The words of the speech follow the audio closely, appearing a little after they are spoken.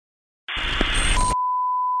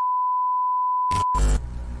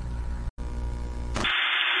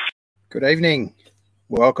Good evening.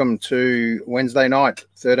 Welcome to Wednesday night,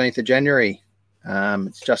 13th of January.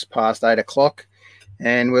 It's just past 8 o'clock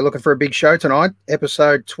and we're looking for a big show tonight,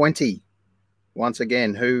 episode 20. Once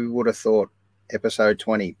again, who would have thought episode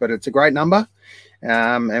 20? But it's a great number,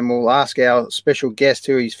 and we'll ask our special guest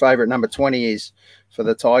who his favourite number 20 is for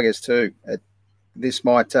the Tigers too. This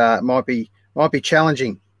might be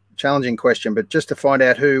challenging question, but just to find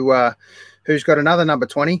out who's got another number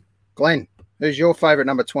 20, Glenn, who's your favourite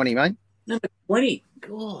number 20, mate? Number 20.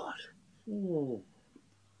 God. Ooh.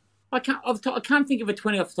 I can't think of a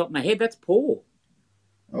 20 off the top of my head. That's poor.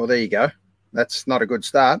 Oh, there you go. That's not a good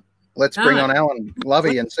start. Let's bring on Alan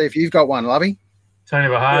Lovey and see if you've got one, Lovey. Tony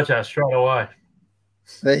Bahaja straight away.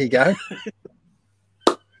 There you go.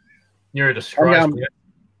 You're a disgrace.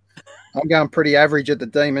 I'm going pretty average at the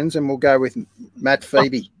Demons, and we'll go with Matt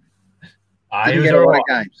Phoebe. Didn't get a lot of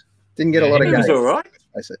games. Didn't get a lot of games. He was all right.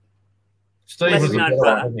 Steve was a good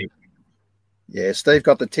one. Yeah, Steve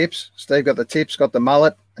got the tips. Steve got the tips, got the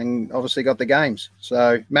mullet, and obviously got the games.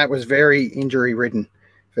 So Matt was very injury-ridden,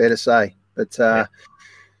 fair to say. But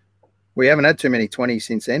we haven't had too many 20s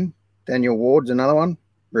since then. Daniel Ward's another one,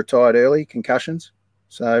 retired early, concussions.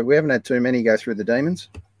 So we haven't had too many go through the Demons.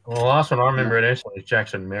 Well, the last one I remember at Essendon was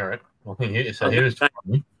Jackson Merritt. I think he was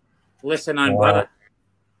 20. Lesser known brother.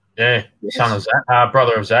 Yeah, yes. Son of Zach,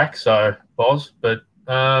 brother of Zach, so Boz. But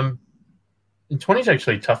 20 is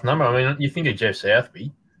actually a tough number. I mean, you think of Jeff Southby.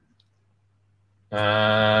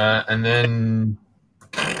 And then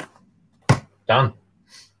done.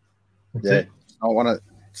 That's it.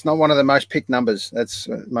 It's not one of the most picked numbers. That's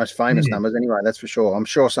most famous numbers anyway, that's for sure. I'm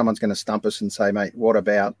sure someone's going to stump us and say, mate, what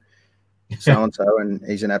about so-and-so? And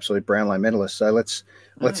he's an absolute Brownlow medalist. So let's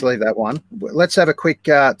leave that one. Let's have a quick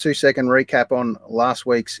 2-second recap on last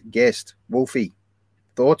week's guest, Wolfie.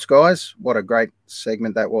 Thoughts, guys? What a great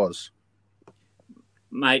segment that was.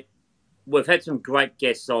 Mate, we've had some great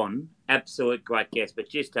guests on, absolute great guests, but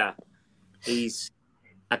just his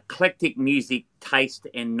eclectic music taste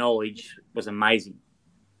and knowledge was amazing.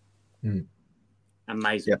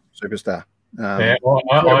 Amazing. Yep, superstar.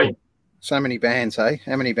 So many bands, hey?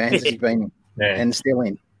 How many bands has he been in? Yeah. And still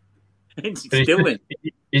in?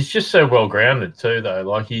 He's just so well grounded too, though.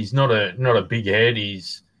 Like he's not a big head.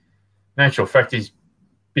 He's, in actual fact, he's a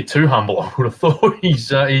bit too humble. I would have thought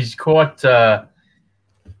he's quite.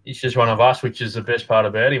 He's just one of us, which is the best part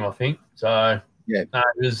about him, I think. So yeah,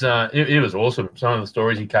 it was awesome. Some of the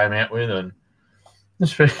stories he came out with, and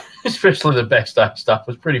especially the backstage stuff,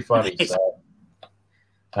 was pretty funny. So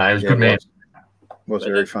it was good, man. Was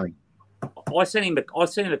very funny. I sent him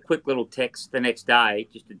a quick little text the next day,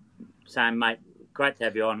 just saying, mate, great to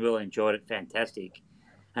have you on. Really enjoyed it, fantastic.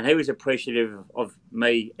 And he was appreciative of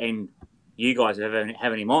me and you guys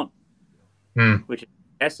having him on, which is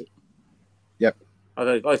fantastic. Yep.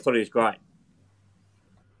 I thought he was great.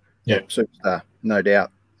 Yeah, superstar, no doubt.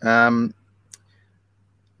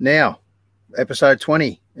 Now, episode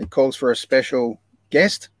 20, it calls for a special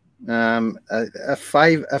guest, I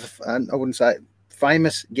wouldn't say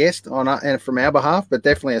famous guest and from our behalf, but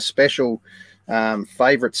definitely a special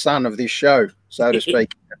favourite son of this show, so to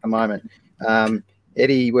speak, at the moment.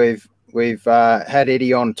 Eddie, we've had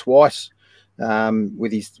Eddie on twice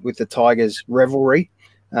with the Tigers revelry.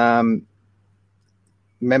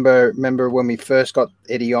 Remember when we first got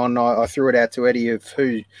Eddie on, I threw it out to Eddie of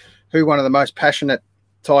who one of the most passionate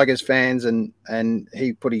Tigers fans, and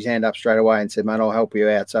he put his hand up straight away and said, mate, I'll help you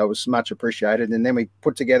out. So it was much appreciated. And then we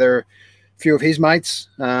put together a few of his mates,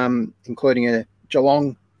 including a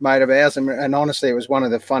Geelong mate of ours. And honestly, it was one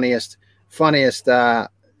of the funniest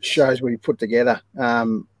shows we put together.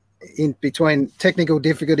 In between technical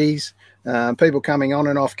difficulties, people coming on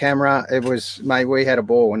and off camera, we had a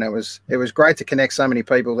ball, and it was great to connect so many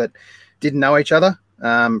people that didn't know each other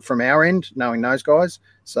from our end, knowing those guys.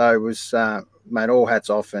 So it was, mate, all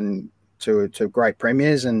hats off and to great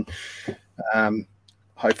premiers, and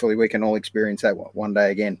hopefully we can all experience that one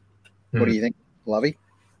day again. What do you think, Lovey?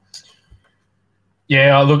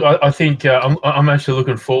 Yeah, look, I think I'm actually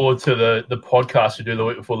looking forward to the podcast we do the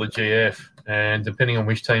week before the GF, and depending on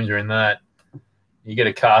which teams are in that, you get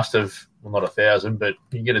a cast of, well, not 1,000, but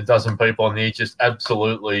you get a dozen people on there just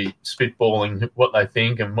absolutely spitballing what they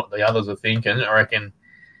think and what the others are thinking. I reckon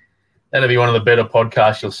that'll be one of the better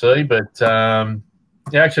podcasts you'll see. But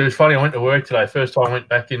yeah, actually, it was funny. I went to work today. First time I went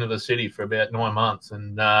back into the city for about 9 months,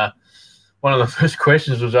 and one of the first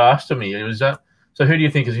questions was asked to me. It was, so who do you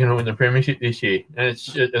think is going to win the premiership this year? And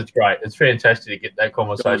it's great. It's fantastic to get that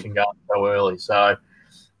conversation going so early. So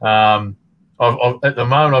at the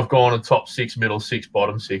moment, I've gone to top 6, middle 6,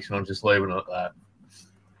 bottom 6, and I'm just leaving it at that.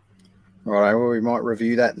 All right. Well, we might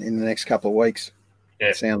review that in the next couple of weeks.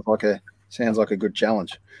 Yeah. Sounds like a good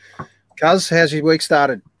challenge. Cuz, how's your week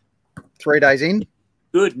started? 3 days in?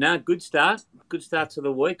 Good, good start. Good start to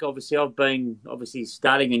the week. Obviously, I've been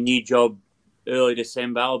starting a new job early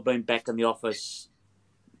December. I've been back in the office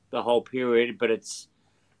the whole period, but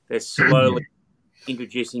they're slowly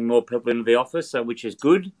introducing more people into the office, so which is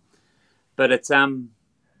good. But it's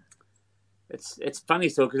funny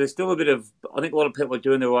still because there's still a bit of, I think a lot of people are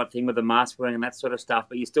doing the right thing with the mask wearing and that sort of stuff,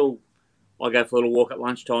 but I go for a little walk at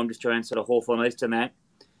lunchtime just around sort of Hawthorne East and that.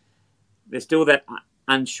 There's still that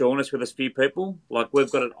unsureness with a few people. Like we've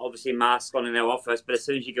got obviously masks on in our office, but as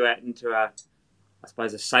soon as you go out into a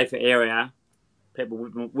safer area, people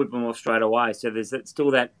whip them off straight away. So there's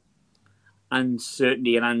still that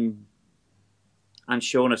uncertainty and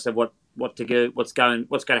unsureness of what's going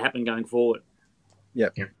to happen going forward.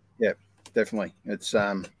 Yep, definitely. It's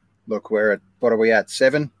look, we're at, what are we at?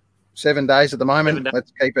 7 days at the moment. 7 days.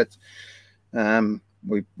 Let's keep it.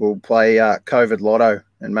 We'll play COVID Lotto,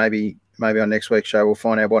 and maybe on next week's show we'll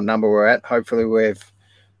find out what number we're at. Hopefully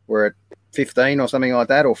we're at 15 or something like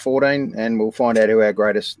that, or 14, and we'll find out who our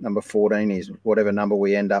greatest number 14 is, whatever number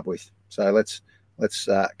we end up with. So let's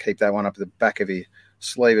keep that one up at the back of your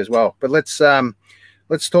sleeve as well. But let's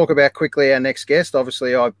talk about quickly our next guest.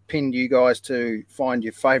 Obviously, I pinned you guys to find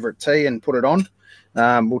your favourite tea and put it on.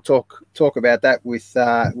 We'll talk about that with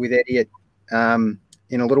Eddie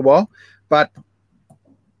in a little while. But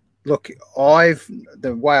look,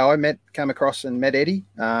 the way I came across and met Eddie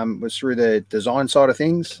was through the design side of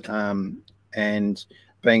things, and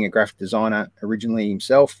being a graphic designer originally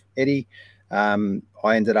himself, Eddie,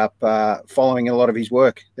 I ended up following a lot of his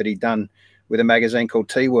work that he'd done with a magazine called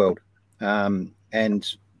Tea World,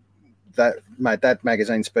 and that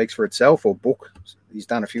magazine speaks for itself, or book. He's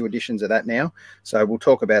done a few editions of that now, so we'll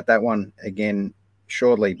talk about that one again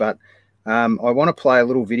shortly. But I want to play a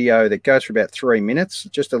little video that goes for about 3 minutes,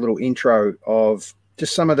 just a little intro of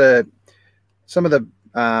just some of the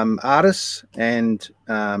artists and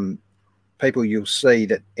people you'll see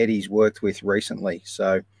that Eddie's worked with recently.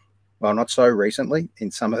 So, well, not so recently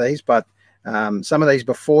in some of these, but some of these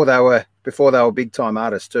before they were big time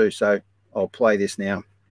artists too. So I'll play this now.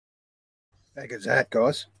 How good's that,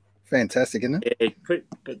 guys? Fantastic, isn't it?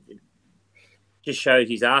 It just shows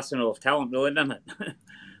his arsenal of talent, really, doesn't it?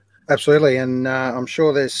 Absolutely, and I'm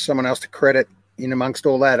sure there's someone else to credit in amongst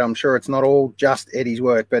all that. I'm sure it's not all just Eddie's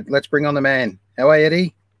work, but let's bring on the man. How are you,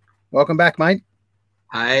 Eddie? Welcome back, mate.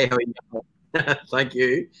 Hey, how are you? Thank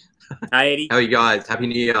you. Hey, Eddie. How are you guys? Happy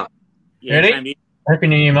New Year. Yeah, Eddie? Happy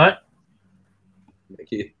New Year, mate.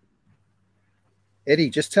 Thank you. Eddie,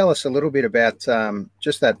 just tell us a little bit about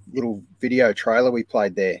just that little video trailer we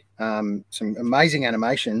played there. Some amazing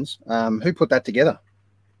animations. Who put that together?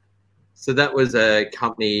 So that was a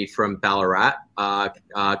company from Ballarat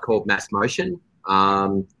called Mass Motion.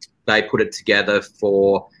 They put it together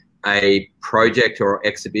for a project or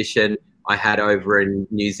exhibition I had over in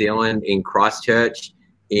New Zealand in Christchurch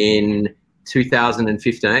in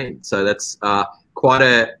 2015. So that's quite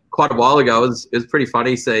a while ago. It was pretty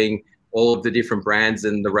funny seeing all of the different brands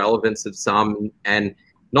and the relevance of some, and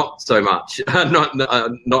not so much,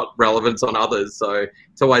 not relevance on others. So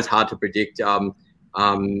it's always hard to predict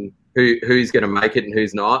who's going to make it and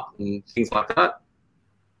who's not, and things like that.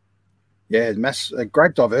 Yeah, a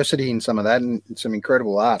great diversity in some of that, and some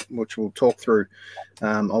incredible art, which we'll talk through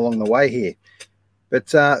along the way here.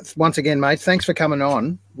 But once again, mate, thanks for coming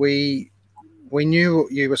on. We knew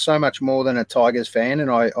you were so much more than a Tigers fan,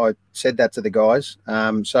 and I said that to the guys.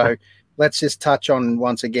 So let's just touch on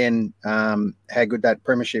once again how good that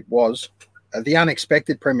premiership was. The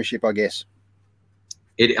unexpected premiership, I guess.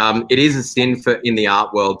 It is a sin in the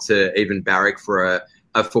art world to even barrack for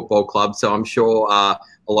a football club. So I'm sure a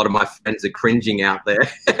lot of my friends are cringing out there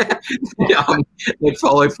that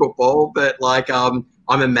follow football. But I'm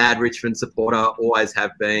a mad Richmond supporter, always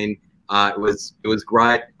have been. It was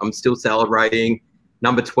great. I'm still celebrating.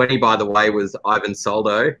 Number 20, by the way, was Ivan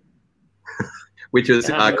Soldo, which was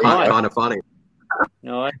kind of funny.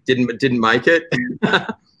 No, didn't make it.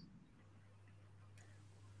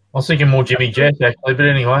 I was thinking more Jimmy Jess, actually, but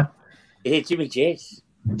anyway. Yeah, Jimmy Jess.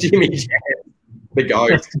 Jimmy Jess, the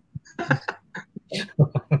ghost.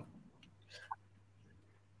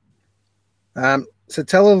 So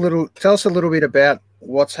tell us a little bit about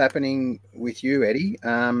what's happening with you, Eddie.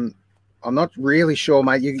 I'm not really sure,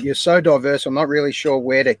 mate. You're so diverse. I'm not really sure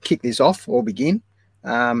where to kick this off or begin.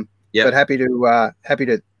 But happy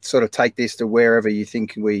to sort of take this to wherever you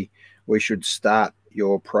think we should start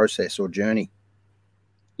your process or journey.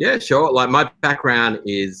 Yeah, sure. Like my background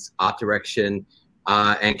is art direction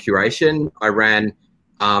and curation. I ran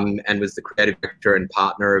and was the creative director and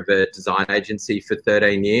partner of a design agency for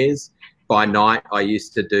 13 years. By night, I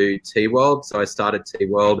used to do T-World. So I started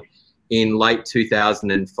T-World in late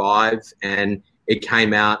 2005, and it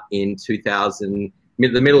came out in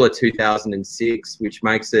the middle of 2006, which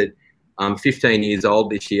makes it 15 years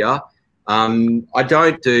old this year. I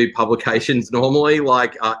don't do publications normally,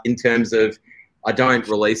 like in terms of I don't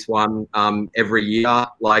release one every year.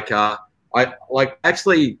 I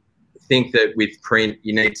actually think that with print,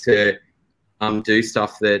 you need to do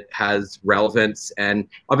stuff that has relevance. And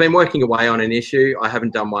I've been working away on an issue. I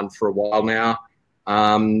haven't done one for a while now.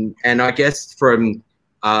 And I guess from,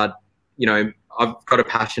 I've got a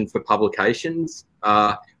passion for publications.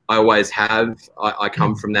 I always have. I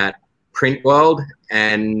come from that print world,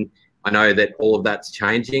 and I know that all of that's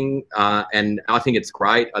changing. And I think it's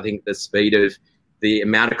great. I think the speed of the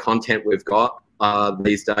amount of content we've got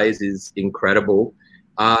these days is incredible.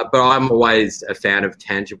 But I'm always a fan of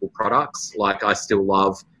tangible products. Like, I still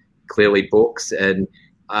love clearly books and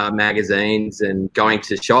magazines and going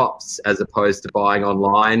to shops as opposed to buying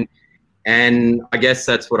online. And I guess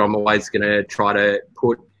that's what I'm always going to try to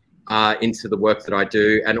put into the work that I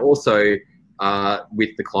do, and also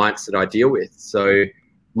with the clients that I deal with. So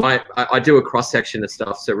I do a cross-section of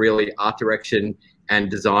stuff. So really art direction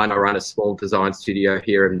and design. I run a small design studio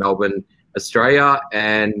here in Melbourne, Australia,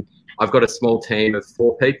 and I've got a small team of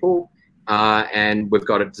 4 people, and we've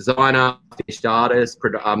got a designer, finished artist,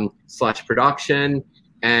 / production,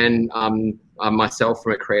 and myself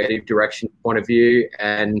from a creative direction point of view.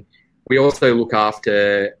 And we also look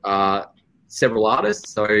after several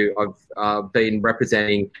artists. So I've been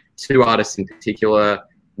representing 2 artists in particular,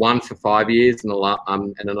 one for 5 years and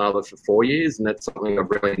another for 4 years, and that's something I've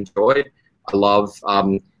really enjoyed. I love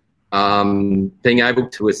being able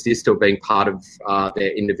to assist or being part of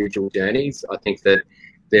their individual journeys. I think that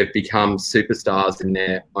they've become superstars in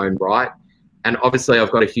their own right. And obviously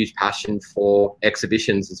I've got a huge passion for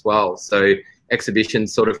exhibitions as well. So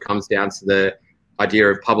exhibitions sort of comes down to the idea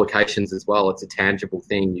of publications as well. It's a tangible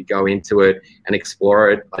thing. You go into it and explore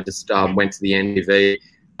it. I just went to the NUV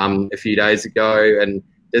a few days ago, and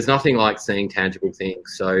there's nothing like seeing tangible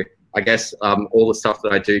things. So I guess all the stuff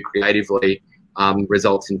that I do creatively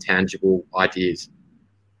results in tangible ideas.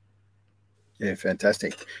 Yeah,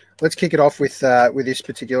 fantastic. Let's kick it off with this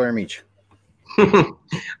particular image.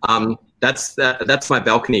 That's my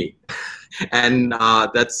balcony, and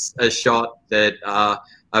that's a shot that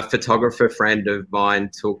a photographer friend of mine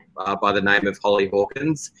took by the name of Holly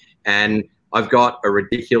Hawkins, and I've got a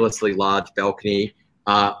ridiculously large balcony.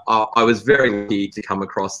 I was very lucky to come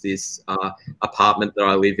across this apartment that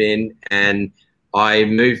I live in, and I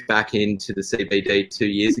moved back into the CBD 2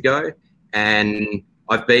 years ago, and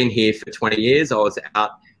I've been here for 20 years. I was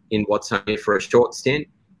out in Watsonia for a short stint,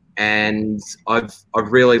 and I've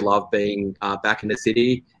really loved being back in the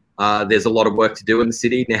city. There's a lot of work to do in the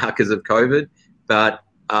city now because of COVID, but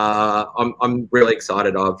I'm really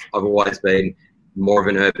excited. I've always been more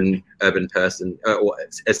of an urban person, or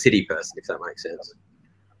a city person, if that makes sense.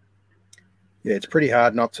 Yeah, it's pretty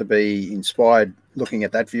hard not to be inspired looking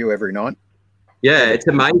at that view every night. Yeah, it's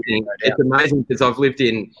amazing. It's amazing because I've lived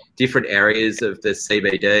in different areas of the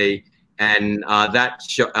CBD, and that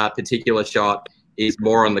particular shot is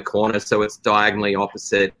more on the corner, so it's diagonally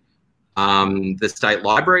opposite the State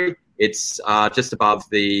Library. It's just above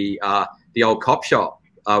the old cop shop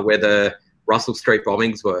where the Russell Street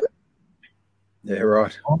bombings were. Yeah,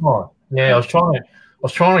 right. Oh, yeah. I was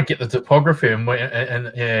trying to get the topography and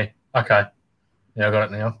yeah. Okay. Yeah, I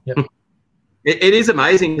got it now. Yep. It is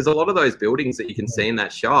amazing because a lot of those buildings that you can see in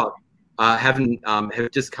that shot have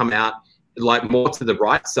just come out, like more to the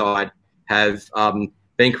right side, have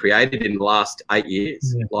been created in the last 8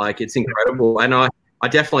 years. Yeah. Like, it's incredible. And I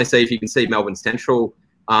definitely see, if you can see Melbourne Central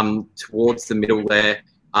towards the middle there,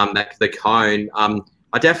 the cone,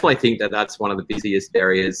 I definitely think that that's one of the busiest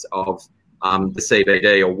areas of the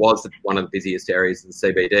CBD, or was one of the busiest areas of the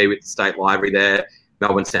CBD, with the State Library there,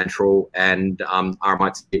 Melbourne Central, and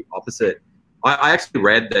RMIT opposite. I actually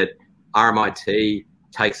read that RMIT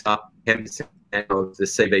takes up 10% of the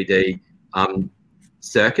CBD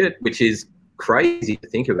circuit, which is crazy to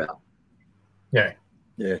think about. Yeah.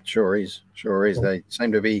 Yeah, it sure is. Sure is. They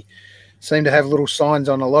seem to have little signs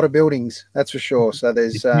on a lot of buildings, that's for sure. So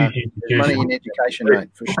there's money in education, mate,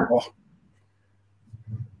 for sure.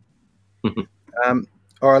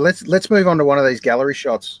 All right, let's move on to one of these gallery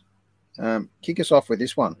shots. Kick us off with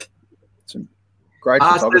this one. Some great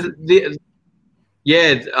photography.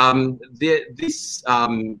 This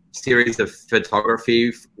series of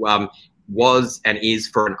photography was and is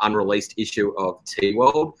for an unreleased issue of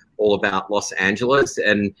T-World, all about Los Angeles.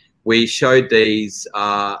 And we showed these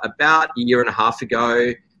about a year and a half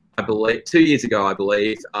ago, I believe, 2 years ago, I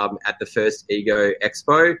believe, at the first Ego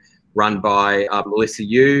Expo run by Melissa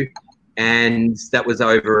Yu. And that was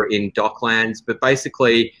over in Docklands. But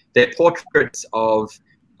basically, they're portraits of,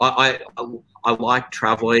 I like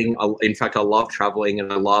traveling. In fact, I love traveling,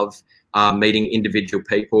 and I love meeting individual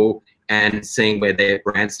people and seeing where their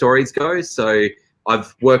brand stories go. So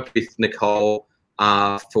I've worked with Nicole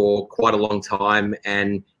for quite a long time,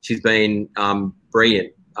 and she's been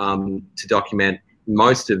brilliant to document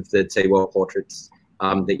most of the T-World portraits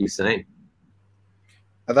that you've seen.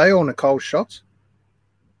 Are they all Nicole's shots?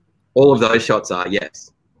 All of those shots are,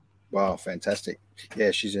 yes. Wow, fantastic.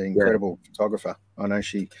 Yeah, she's an incredible photographer. I know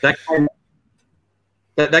she...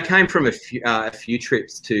 That came from a few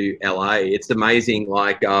trips to LA. It's amazing.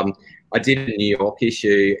 Like, I did a New York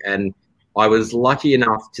issue, and I was lucky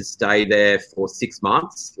enough to stay there for 6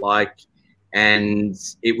 months. Like, and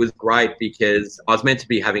it was great because I was meant to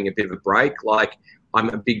be having a bit of a break. Like, I'm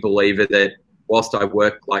a big believer that whilst I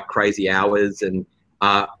work like crazy hours and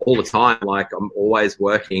all the time, like I'm always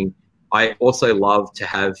working, I also love to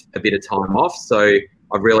have a bit of time off. So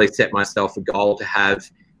I've really set myself a goal to have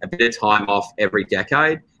a bit of time off every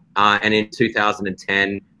decade. And in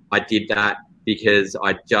 2010, I did that because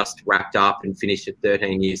I just wrapped up and finished a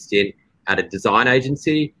 13-year stint at a design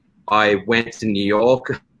agency. I went to New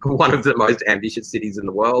York, one of the most ambitious cities in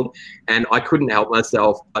the world, and I couldn't help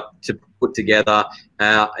myself but to put together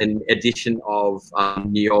an edition of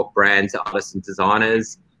New York brands, artists and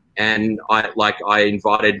designers. And I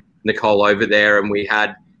invited Nicole over there, and we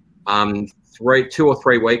had 2 or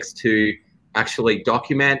 3 weeks to actually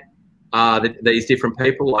document these different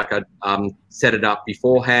people. Like, I set it up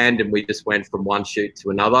beforehand, and we just went from one shoot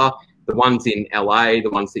to another. The ones in LA, the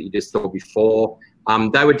ones that you just saw before,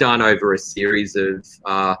 they were done over a series of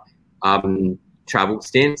travel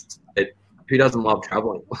stints. Who doesn't love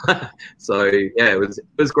traveling? So yeah, it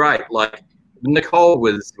was great. Like, Nicole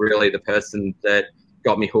was really the person that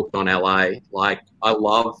got me hooked on LA. Like, I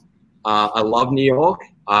love New York.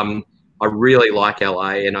 I really like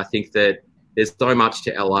LA, and I think that there's so much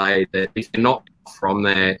to LA that if you're not from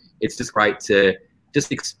there, it's just great to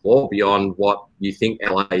just explore beyond what you think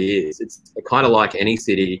LA is. It's kind of like any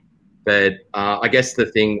city, but I guess the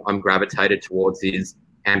thing I'm gravitated towards is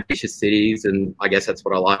ambitious cities, and I guess that's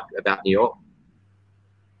what I like about New York.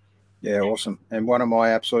 Yeah, awesome. And one of my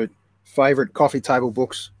absolute favourite coffee table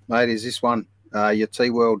books, mate, is this one, your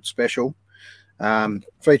T-World special,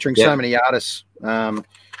 featuring so many artists.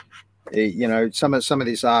 You know, some of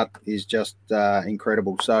this art is just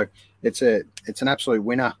incredible. So it's an absolute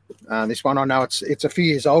winner. This one, I know it's a few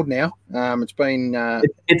years old now. It's been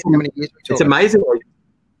it's how many years? It's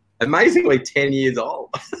amazingly 10 years old.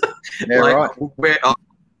 Yeah, like, right.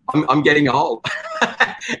 I'm getting old,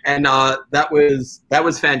 and that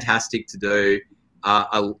was fantastic to do.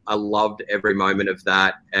 I loved every moment of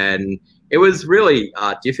that, and it was really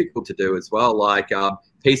difficult to do as well. Like,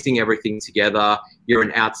 piecing everything together. You're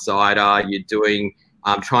an outsider. You're doing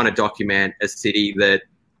trying to document a city that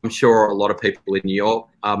I'm sure a lot of people in New York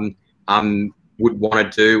would want to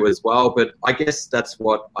do as well. But I guess that's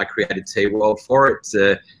what I created T-World for. It's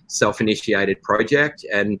a self-initiated project,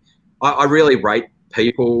 and I really rate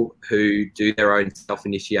people who do their own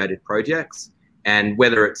self-initiated projects. And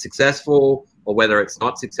whether it's successful or whether it's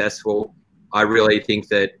not successful, I really think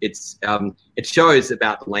that it shows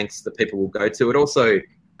about the lengths that people will go to. It also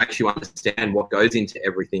makes you understand what goes into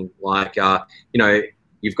everything. Like, you know,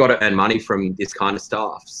 you've got to earn money from this kind of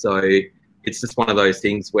stuff. So it's just one of those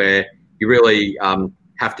things where you really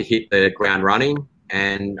have to hit the ground running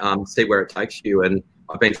and see where it takes you. And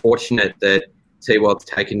I've been fortunate that T-World's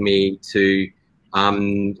taken me to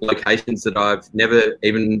locations that I've never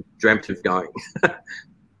even dreamt of going.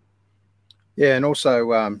 Yeah, and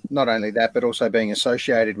also not only that, but also being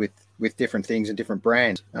associated with different things and different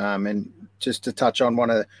brands. And just to touch on one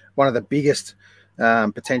of the biggest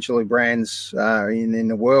potentially brands in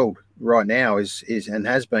the world right now is and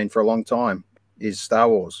has been for a long time is Star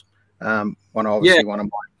Wars. One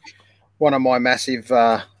of my massive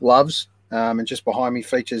loves. And just behind me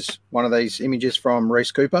features one of these images from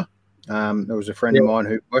Reese Cooper. There was a friend of mine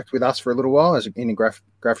who worked with us for a little while as in a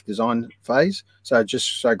graphic design phase. So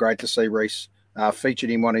just so great to see Reese featured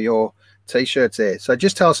in one of your T-shirts there. So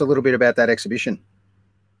just tell us a little bit about that exhibition.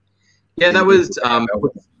 Yeah, that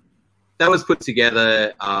was put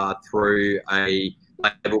together through a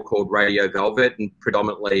label called Radio Velvet, and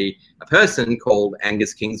predominantly a person called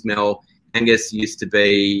Angus Kingsmill. Angus used to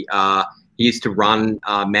be he used to run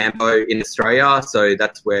Mambo in Australia, so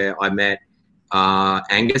that's where I met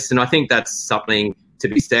Angus. And I think that's something to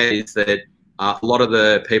be said, is that a lot of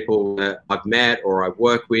the people that I've met or I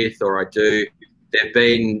work with or I do,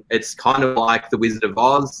 it's kind of like the Wizard of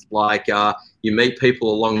Oz. Like you meet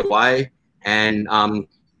people along the way, and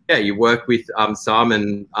you work with some,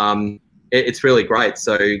 and it's really great.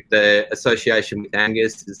 So the association with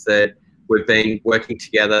Angus is that we've been working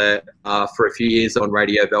together for a few years on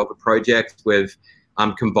Radio Velvet project. We've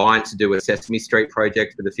combined to do a Sesame Street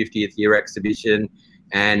project for the 50th year exhibition,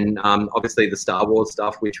 and obviously the Star Wars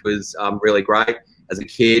stuff, which was really great. As a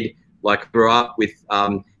kid, like grew up with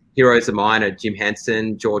heroes of mine are Jim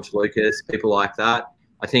Henson, George Lucas, people like that.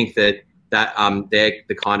 I think that they're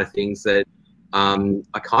the kind of things that are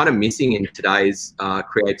kind of missing in today's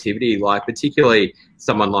creativity, like particularly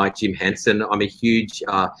someone like Jim Henson. I'm a huge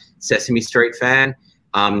Sesame Street fan.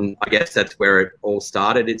 I guess that's where it all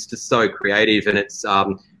started. It's just so creative, and it's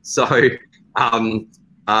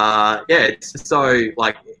it's so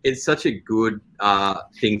like it's such a good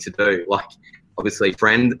thing to do. Like obviously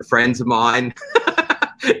friends of mine,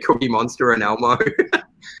 Cookie Monster and Elmo.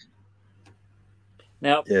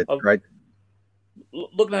 Now, yeah, great.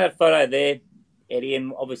 Looking at that photo there, Eddie,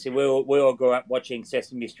 and obviously we all grew up watching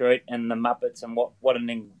Sesame Street and the Muppets, and what an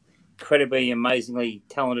incredibly, amazingly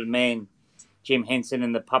talented man Jim Henson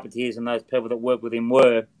and the puppeteers and those people that work with him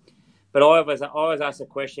were. But I always ask the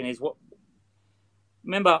question is, what?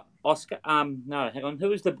 Remember Oscar? No, hang on. Who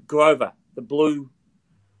was the Grover, the blue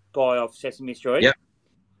guy off Sesame Street? Yeah.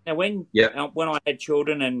 Now when I had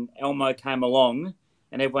children and Elmo came along,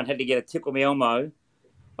 and everyone had to get a Tickle Me Elmo,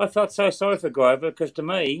 I felt so sorry for Grover, because to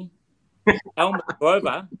me, Elmo and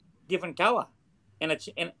Grover, different colour, and a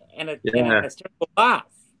terrible laugh.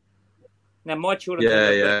 Now my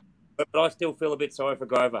children, but I still feel a bit sorry for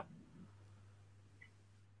Grover.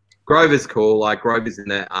 Grover's cool. Like Grover's in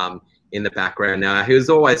the background now. He was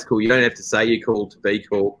always cool. You don't have to say you're cool to be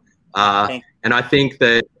cool. And I think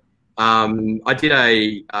that I did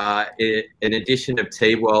an edition of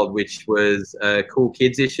T-World, which was a Cool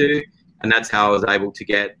Kids issue, and that's how I was able to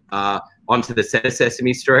get onto the set of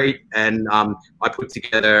Sesame Street. And I put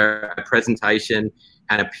together a presentation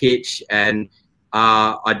and a pitch, and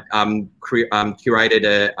I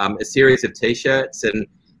curated a series of T-shirts, and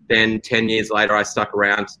then 10 years later I stuck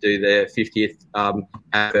around to do the 50th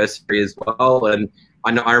anniversary as well. And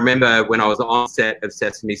I remember when I was on set of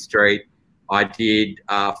Sesame Street, I did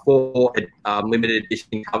 4 limited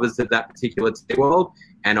edition covers of that particular T-World,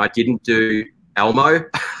 and I didn't do Elmo.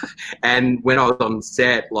 And when I was on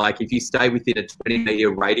set, like if you stay within a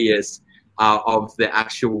 20-meter radius of the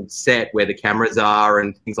actual set where the cameras are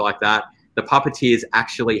and things like that, the puppeteers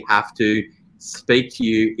actually have to speak to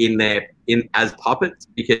you as puppets,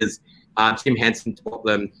 because Jim Henson taught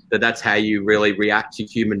them that that's how you really react to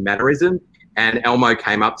human mannerism. And Elmo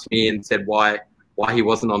came up to me and said why he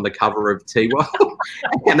wasn't on the cover of T-World.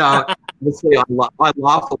 And obviously I laugh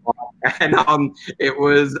a lot, and I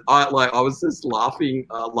was just laughing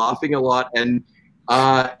a lot. And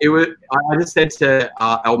I just said to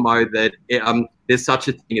Elmo that there's such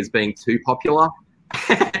a thing as being too popular.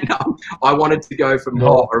 And I wanted to go for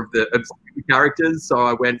more of the obscure characters, so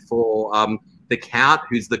I went for the Count,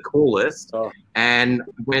 who's the coolest, and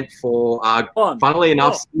went for, funnily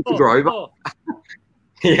enough, Steve Grover.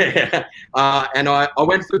 Yeah, and I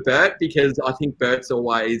went for Bert, because I think Bert's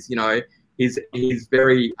always, he's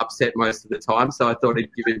very upset most of the time, so I thought I'd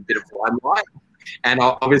give him a bit of limelight. And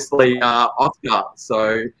obviously Oscar,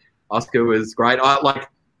 so Oscar was great.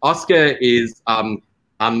 Oscar is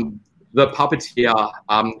the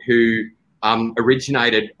puppeteer who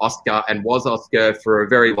originated Oscar and was Oscar for a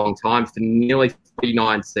very long time, for nearly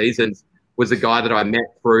 49 seasons, was a guy that I met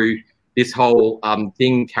through this whole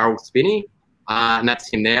thing, Carol Spinney, and that's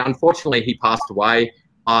him there. Unfortunately, he passed away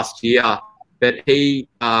last year, but he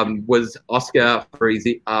was Oscar for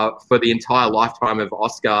the entire lifetime of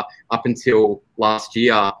Oscar up until last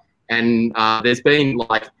year. And there's been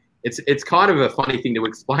it's kind of a funny thing to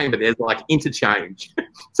explain, but there's interchange.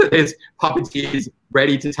 So there's puppeteers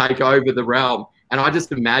ready to take over the realm. And I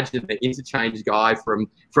just imagine the interchange guy from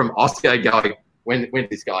Oscar going, when did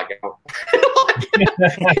this guy go?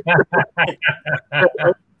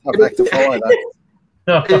 I'd like to follow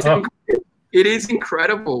that. It is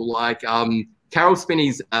incredible. Carol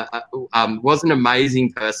Spinney's was an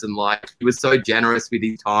amazing person. He was so generous with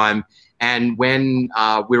his time. And when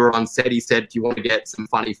we were on set, he said, "Do you want to get some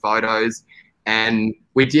funny photos?" And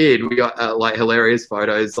we did. We got hilarious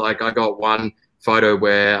photos. I got one photo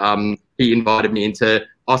where he invited me into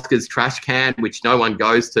Oscar's trash can, which no one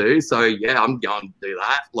goes to. So yeah, I'm going to do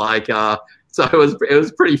that. So it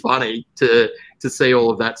was pretty funny to see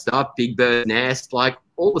all of that stuff. Big Bird Nest,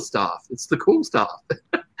 all the stuff. It's the cool stuff.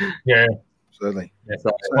 Yeah. Absolutely. Yeah.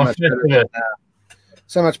 So My much first better ever-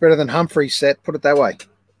 So much better than Humphrey's set. Put it that way.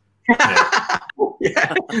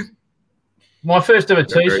 Yeah. My first ever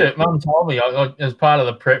Very T-shirt, Mum told me, as part of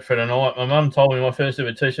the prep for tonight, my mum told me my first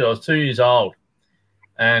ever T-shirt. I was 2 years old,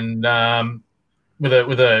 and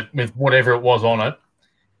with whatever it was on it,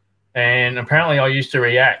 and apparently I used to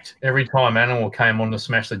react every time Animal came on to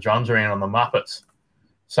smash the drums around on the Muppets.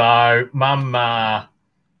 So Mum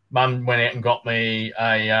went out and got me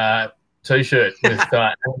a T-shirt with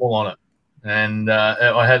Animal on it, and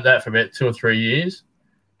I had that for about 2 or 3 years.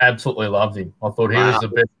 Absolutely loved him. I thought he was the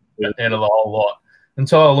best out of the whole lot.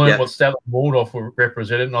 Until I learned what Statler Waldorf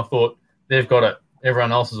represented, and I thought, they've got it.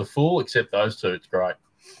 Everyone else is a fool except those two. It's great.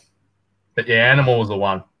 But yeah, Animal was the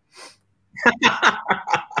one.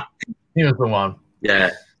 He was the one.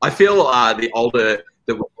 Yeah. I feel the older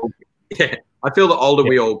that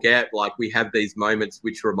we all get, like, we have these moments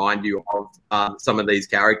which remind you of some of these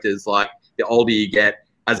characters. Like, the older you get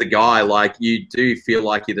as a guy, like, you do feel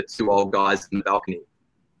like you're the two old guys in the balcony.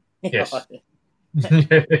 Yes.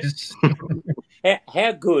 Yes.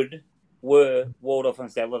 How good were Waldorf and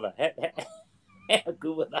Statler? How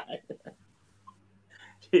good were they?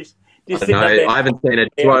 Just I don't know. I haven't seen a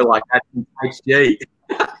duo like that since HG.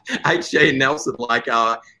 HG and Nelson, like,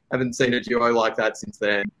 haven't seen a duo like that since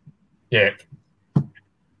then. Yeah.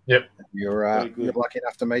 Yep. You're lucky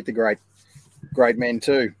enough to meet the great men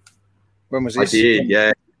too. When was this? I did,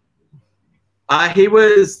 yeah. He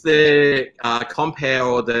was the compere,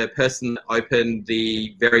 or the person that opened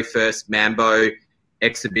the very first Mambo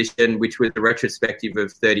exhibition, which was a retrospective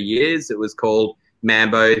of 30 years. It was called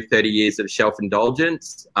Mambo 30 Years of Shelf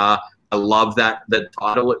Indulgence. I love the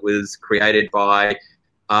title. It was created by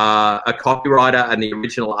a copywriter and the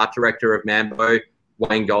original art director of Mambo,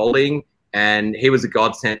 Wayne Golding, and he was a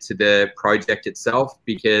godsend to the project itself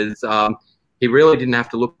because he really didn't have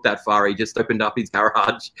to look that far. He just opened up his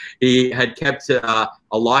garage. He had kept a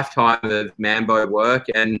lifetime of Mambo work,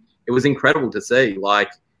 and it was incredible to see.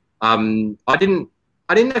 Like, I didn't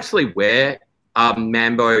actually wear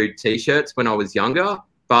Mambo T-shirts when I was younger,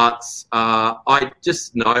 but I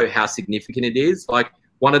just know how significant it is. Like,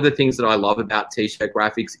 one of the things that I love about T-shirt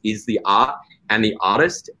graphics is the art and the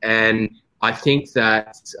artist, and I think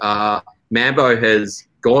that Mambo has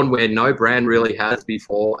gone where no brand really has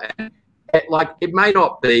before. And it may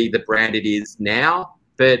not be the brand it is now,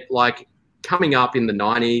 but like coming up in the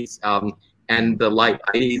 90s and the late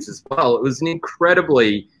 80s as well, it was an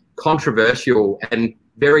incredibly controversial and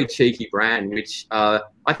very cheeky brand, which I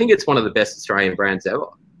think it's one of the best Australian brands ever.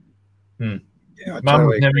 Yeah, Mum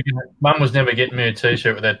was never getting me a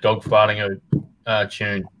T-shirt with that dog farting a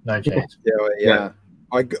tune. No chance. Yeah.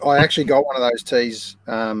 I actually got one of those tees.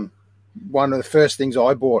 One of the first things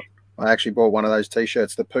I bought, I actually bought one of those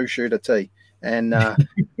T-shirts, the Pooh Shooter tee, and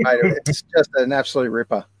mate, it's just an absolute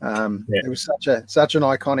ripper. It was such an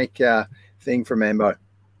iconic thing for Mambo.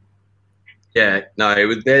 Yeah,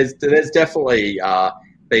 no, there's definitely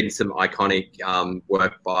been some iconic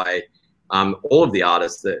work by all of the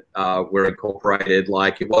artists that were incorporated.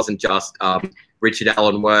 Like, it wasn't just Richard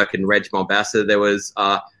Allen work and Reg Mombassa. There was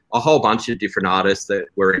a whole bunch of different artists that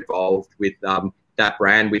were involved with that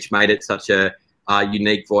brand, which made it such a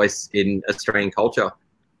unique voice in Australian culture.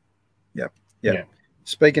 Yep. Yeah.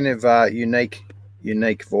 Speaking of unique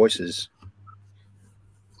voices,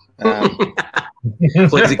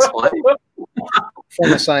 please explain. From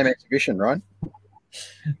the same exhibition, right?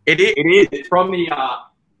 It is. It's from the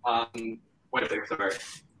wait a second, sorry.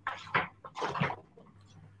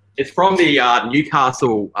 It's from the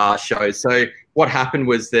Newcastle show. So what happened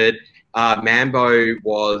was that Mambo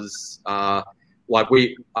was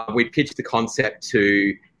we pitched the concept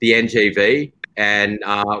to the NGV, and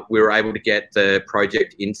we were able to get the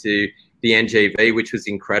project into the NGV, which was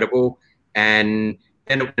incredible. And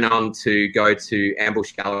then it went on to go to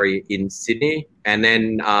Ambush Gallery in Sydney, and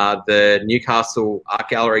then the Newcastle Art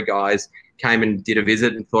Gallery guys came and did a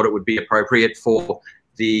visit and thought it would be appropriate for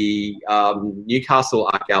the Newcastle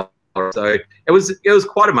Art Gallery. So it was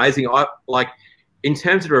quite amazing. In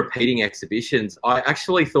terms of repeating exhibitions, I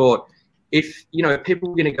actually thought, if people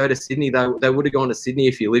were going to go to Sydney, they would have gone to Sydney.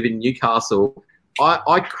 If you live in Newcastle,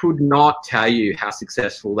 I could not tell you how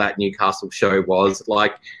successful that Newcastle show was.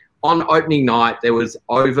 Like, on opening night, there was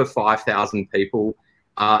over 5,000 people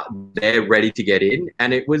there ready to get in,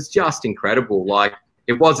 and it was just incredible. Like,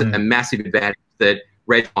 it wasn't a massive advantage that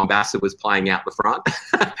Reg Mombassa was playing out the front,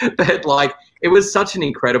 but like, it was such an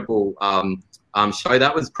incredible show.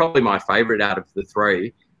 That was probably my favourite out of the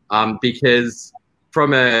three, because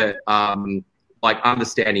from a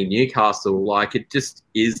understanding Newcastle, like, it just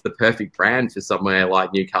is the perfect brand for somewhere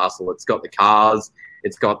like Newcastle. It's got the cars,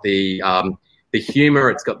 it's got the the humor,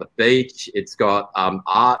 it's got the beach, it's got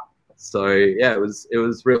art. So yeah, it was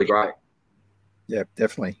really great. Yeah,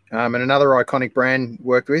 definitely. And another iconic brand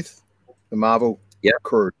worked with the Marvel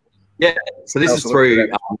crew. Yeah, so this is through.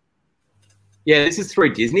 This is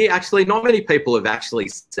through Disney. Actually, not many people have actually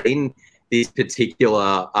seen this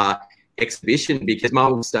particular exhibition because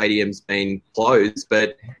Marvel Stadium's been closed.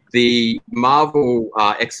 But the Marvel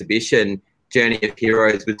exhibition, Journey of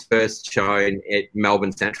Heroes, was first shown at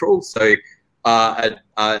Melbourne Central. So an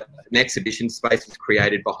exhibition space was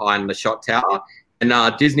created behind the Shot Tower.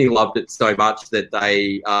 And Disney loved it so much that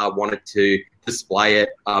they wanted to display it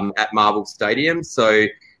at Marvel Stadium. So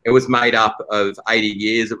it was made up of 80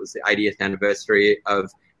 years. It was the 80th anniversary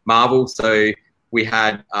of Marvel. So we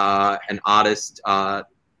had an artist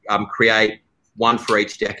create one for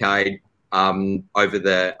each decade over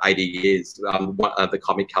the 80 years, the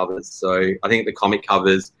comic covers. So I think the comic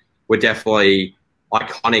covers were definitely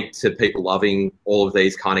iconic to people loving all of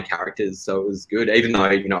these kind of characters. So it was good, even though,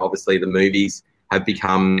 obviously the movies have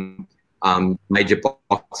become major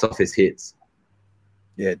box office hits.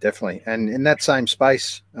 Yeah, definitely. And in that same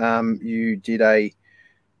space, you did a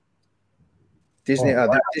Disney.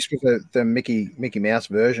 This was the Mickey Mouse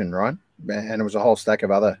version, right? And it was a whole stack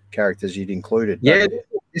of other characters you'd included. Yeah,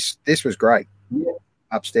 this was great. Yeah.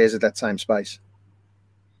 Upstairs at that same space.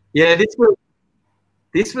 Yeah,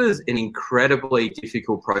 this was an incredibly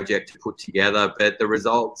difficult project to put together, but the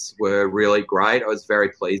results were really great. I was very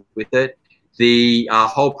pleased with it. The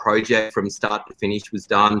whole project from start to finish was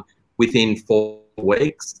done within 4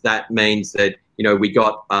 weeks. That means that, we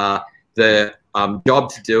got the job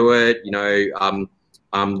to do it,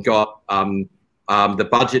 got the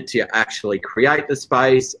budget to actually create the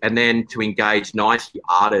space and then to engage 90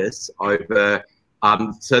 artists over.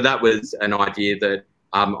 So that was an idea that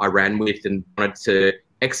I ran with and wanted to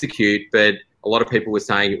execute, but a lot of people were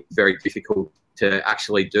saying it was very difficult to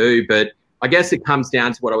actually do. But I guess it comes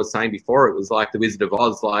down to what I was saying before. It was like The Wizard of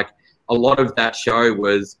Oz. Like a lot of that show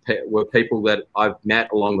were people that I've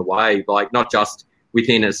met along the way, like not just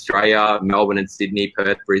within Australia, Melbourne and Sydney,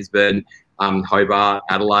 Perth, Brisbane, Hobart,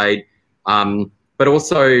 Adelaide, but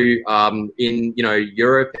also in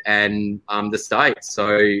Europe and the States.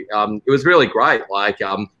 So it was really great. Like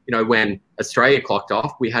when Australia clocked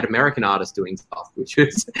off, we had American artists doing stuff, which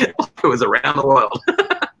was it was around the world.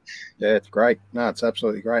 Yeah, it's great. No, it's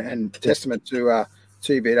absolutely great, and testament to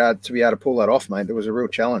be able to pull that off, mate. It was a real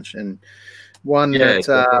challenge, and one that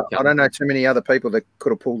I don't know too many other people that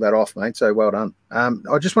could have pulled that off, mate. So well done.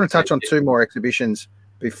 I just want to touch on 2 more exhibitions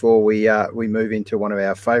before we move into one of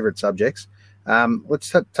our favourite subjects.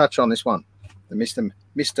 Let's touch on this one, the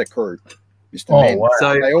Mr. Crew, Mr. Men. Wow. So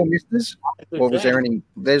are they all Misters, or was there any?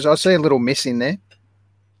 I see a little miss in there.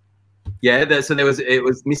 Yeah, it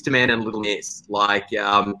was Mr. Man and Little Miss,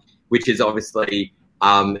 which is obviously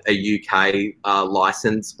a UK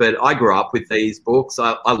license. But I grew up with these books.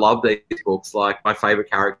 I love these books. Like my favourite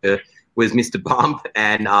character was Mr. Bump,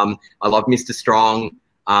 and I love Mr. Strong.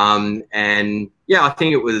 And yeah, I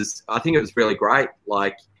think it was really great.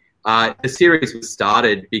 Like the series was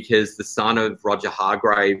started because the son of Roger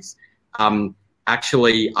Hargraves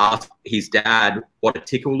actually asked his dad what a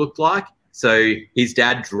tickle looked like. So his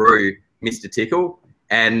dad drew Mr. Tickle,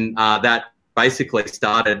 and that basically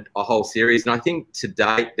started a whole series. And I think to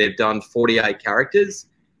date they've done 48 characters.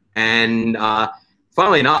 And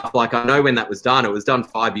funnily enough, like I know when that was done. It was done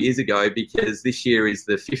 5 years ago because this year is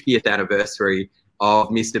the 50th anniversary of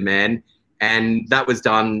Mr. Man, and that was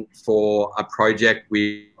done for a project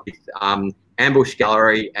with Ambush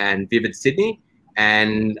Gallery and Vivid Sydney.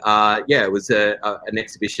 And it was an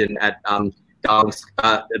exhibition at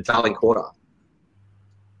Darling Quarter.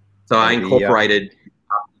 So I incorporated.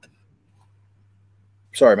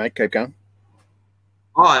 Sorry, mate. Keep going.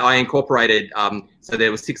 I incorporated. So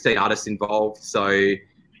there were 16 artists involved. So they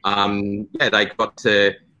got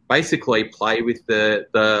to basically play with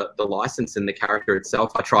the license and the character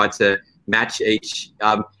itself. I tried to match each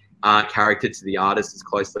character to the artist as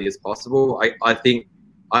closely as possible.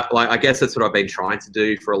 I guess that's what I've been trying to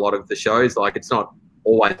do for a lot of the shows. Like it's not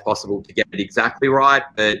always possible to get it exactly right,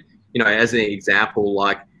 but as an example,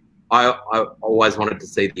 like I always wanted to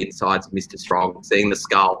see the insides of Mr. Strong, seeing the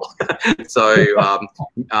skull. So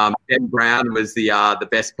Ben Brown was the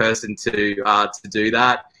best person to do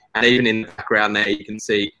that, and even in the background there you can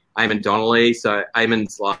see Eamon Donnelly. So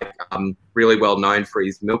Eamon's really well known for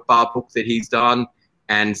his Milk Bar book that he's done,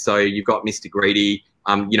 and so you've got Mr. Greedy,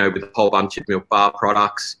 with a whole bunch of Milk Bar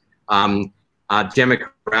products. Gemma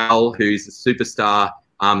Corral, who's a superstar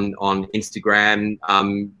on Instagram,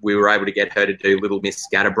 we were able to get her to do Little Miss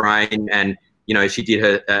Scatterbrain, and she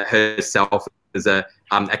did herself was a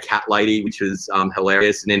cat lady, which was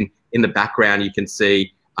hilarious. And then in the background, you can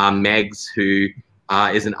see Megs, who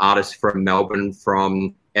is an artist from Melbourne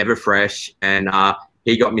from Everfresh, and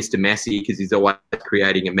he got Mr. Messy because he's always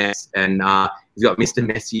creating a mess, and he's got Mr.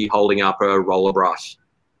 Messy holding up a roller brush.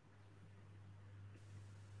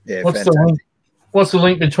 Yeah, what's the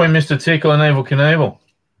link between Mr. Tickle and Evel Knievel?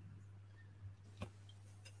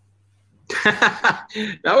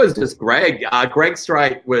 That was just Greg. Greg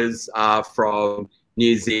Strait was from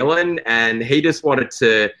New Zealand, and he just wanted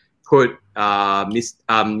to put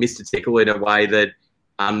Mr. Tickle in a way that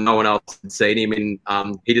no one else had seen him in.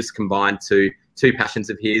 He just combined two passions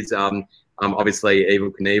of his. Obviously,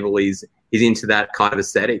 Evel Knievel is into that kind of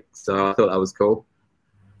aesthetic, so I thought that was cool.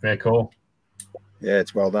 Very cool. Yeah,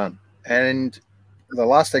 it's well done. And the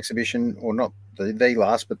last exhibition, or not the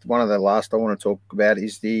last, but one of the last I want to talk about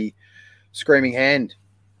is the Screaming Hand,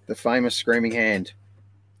 the famous Screaming Hand.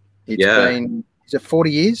 It's been, is it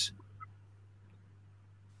 40 years?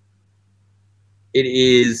 It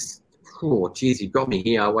is, oh, geez, you've got me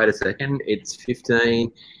here. Wait a second. It's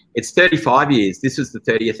 15. It's 35 years. This was the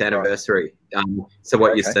 30th anniversary. So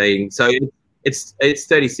what you're seeing, so it's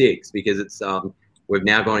 36 because it's we've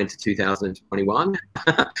now gone into 2021.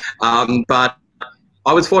 But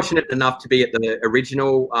I was fortunate enough to be at the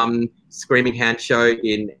original Screaming Hand show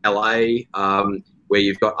in LA, where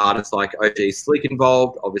you've got artists like OG Slick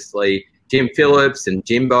involved, obviously Jim Phillips and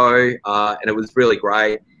Jimbo, and it was really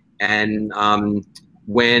great. And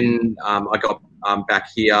when I got back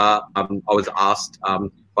here, I was asked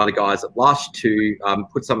by the guys at Lush to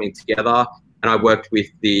put something together, and I worked with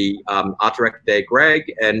the art director there,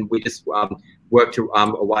 Greg, and we just worked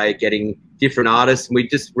away getting different artists, and we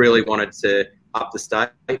just really wanted to up the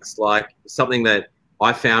stakes. Like, something that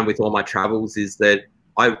I found with all my travels is that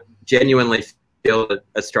I genuinely feel that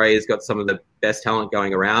Australia's got some of the best talent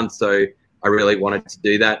going around, so I really wanted to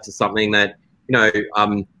do that to something that, you know,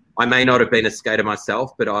 I may not have been a skater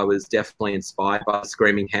myself, but I was definitely inspired by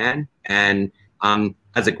Screaming Hand. And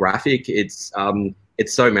as a graphic, it's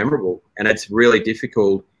so memorable, and it's really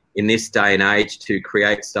difficult in this day and age to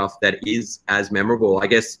create stuff that is as memorable. I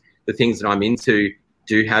guess the things that I'm into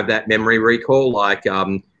do have that memory recall. Like,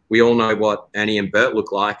 we all know what Ernie and Bert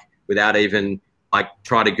look like without even like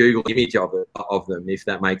trying to Google image of them, if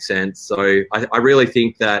that makes sense. So I really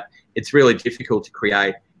think that it's really difficult to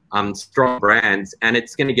create strong brands, and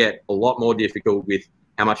it's going to get a lot more difficult with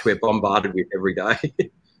how much we're bombarded with every day.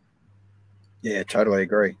 Yeah, totally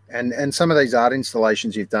agree. And some of these art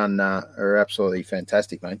installations you've done are absolutely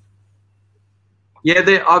fantastic, mate.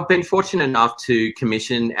 Yeah, I've been fortunate enough to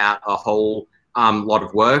commission out a whole lot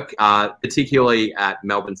of work, particularly at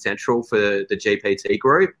Melbourne Central for the GPT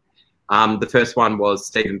group. The first one was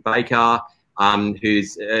Stephen Baker,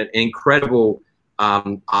 who's an incredible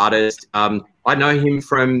artist. I know him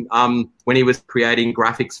from when he was creating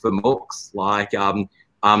graphics for Mooks, like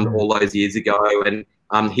all those years ago, and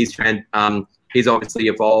he's obviously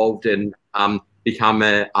evolved and become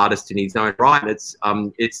an artist in his own right.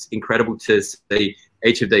 It's incredible to see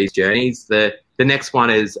each of these journeys. The next one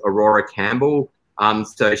is Aurora Campbell.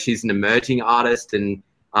 So she's an emerging artist, and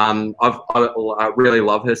I really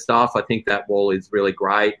love her stuff. I think that wall is really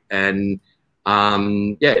great, and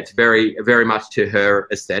yeah, it's very, very much to her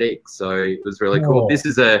aesthetic. So it was really cool. This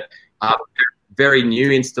is a very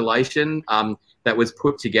new installation that was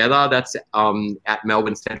put together. That's at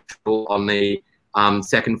Melbourne Central on the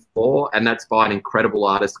second floor, and that's by an incredible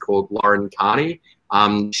artist called Lauren Carney.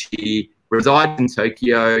 She resides in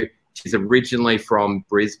Tokyo. She's originally from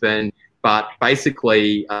Brisbane, but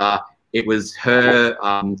basically it was her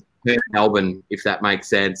Melbourne, if that makes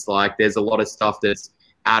sense. Like, there's a lot of stuff that's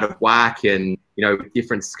out of whack and, you know,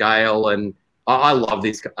 different scale, and I love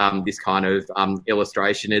this kind of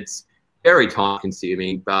illustration. It's very time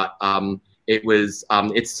consuming, but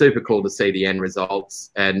it's super cool to see the end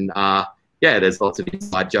results, and yeah, there's lots of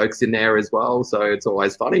inside jokes in there as well, so it's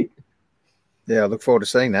always funny. Yeah, I look forward to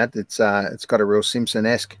seeing that. It's got a real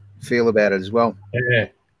Simpson-esque feel about it as well.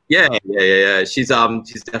 Yeah. She's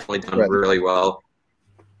definitely done really well.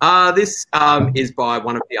 This is by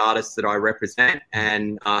one of the artists that I represent,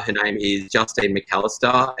 and her name is Justine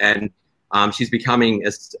McAllister, and she's becoming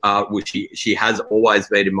she has always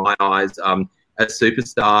been, in my eyes, a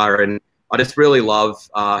superstar, and I just really love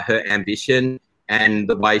her ambition and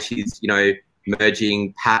the way she's, you know,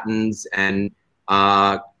 merging patterns and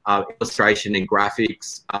illustration and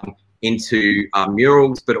graphics into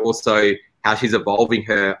murals, but also how she's evolving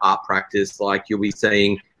her art practice. Like, you'll be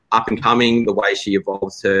seeing up and coming the way she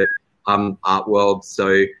evolves her art world.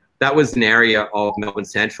 So that was an area of Melbourne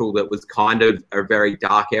Central that was kind of a very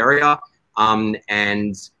dark area,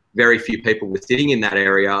 and very few people were sitting in that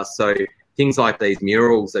area. So things like these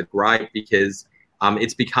murals are great because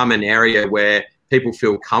it's become an area where people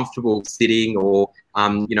feel comfortable sitting or,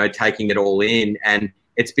 taking it all in. And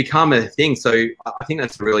it's become a thing. So I think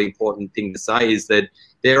that's a really important thing to say, is that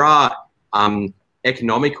there are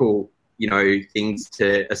economical, things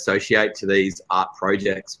to associate to these art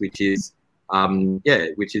projects, which is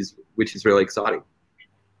really exciting.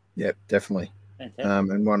 Yeah, definitely.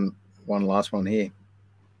 And one last one here.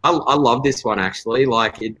 I love this one, actually.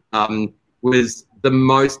 Like, it was the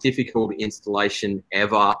most difficult installation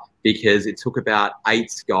ever because it took about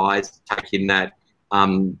 8 guys to take in that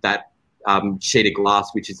sheet of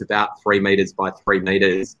glass, which is about 3 meters by 3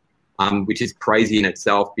 meters, which is crazy in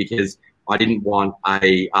itself because I didn't want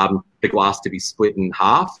the glass to be split in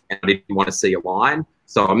half, and I didn't want to see a line.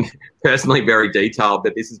 So I'm personally very detailed,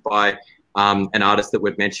 but this is by an artist that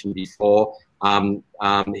we've mentioned before.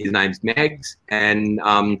 His name's Megs, and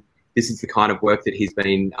this is the kind of work that he's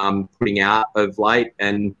been putting out of late.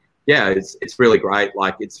 And yeah, it's really great.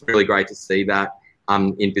 Like, it's really great to see that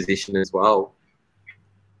in position as well.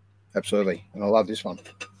 Absolutely, and I love this one.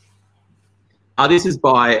 This is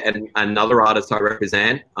by another artist I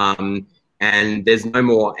represent, and there's no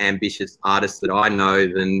more ambitious artist that I know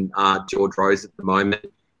than George Rose at the moment.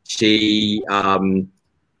 She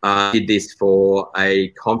did this for a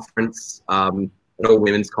conference, an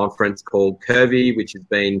all-women's conference called Curvy, which has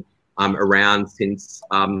been around since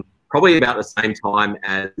probably about the same time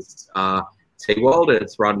as T-World, and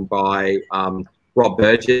it's run by Rob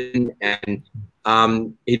Burgeon, and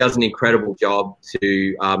he does an incredible job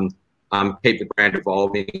to keep the brand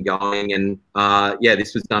evolving and going. And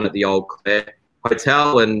this was done at the Old Clare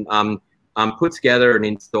Hotel and put together and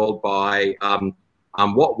installed by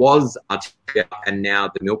what was Arteria and now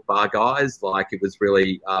the Milk Bar guys. Like, it was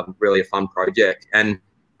really a fun project. And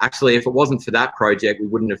actually, if it wasn't for that project, we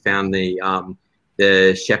wouldn't have found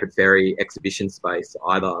the Shepherd Ferry exhibition space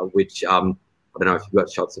either, which I don't know if you've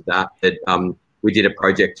got shots of that, but we did a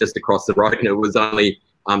project just across the road, and it was only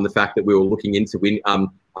the fact that we were looking into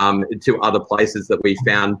to other places that we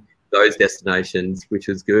found those destinations, which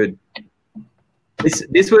was good.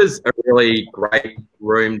 This was a really great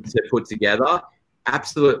room to put together.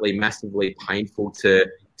 Absolutely massively painful to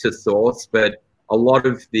source, but a lot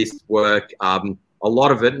of this work, a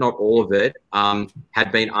lot of it, not all of it,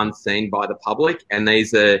 had been unseen by the public. And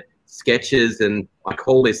these are sketches, and I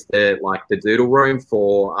call this the doodle room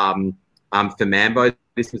for Mambo.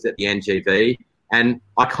 This was at the NGV, and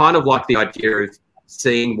I kind of like the idea of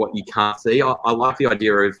seeing what you can't see. I like the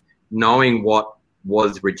idea of knowing what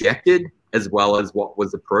was rejected as well as what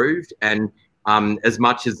was approved. And as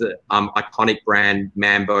much as the iconic brand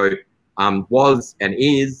Mambo was and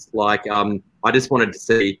is, I just wanted to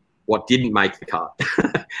see what didn't make the cut.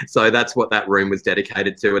 So that's what that room was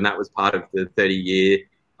dedicated to, and that was part of the 30-year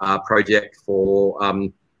project for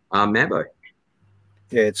Mambo.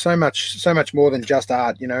 Yeah, it's so much more than just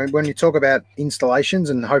art. When you talk about installations,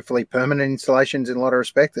 and hopefully permanent installations in a lot of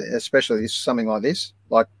respect, especially something like this,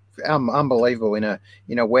 like unbelievable in a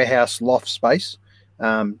warehouse loft space.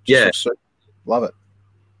 Love it.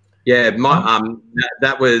 Yeah,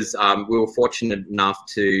 that was we were fortunate enough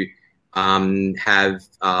to have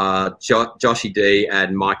Joshy D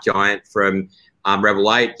and Mike Giant from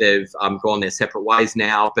Rebel 8. They've gone their separate ways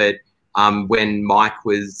now, but when Mike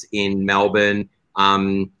was in Melbourne,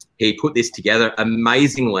 he put this together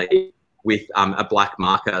amazingly with a black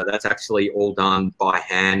marker. That's actually all done by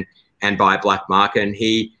hand and by a black marker. And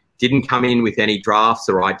he didn't come in with any drafts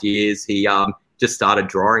or ideas. He just started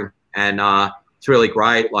drawing, and it's really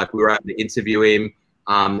great. Like, we were able to interview him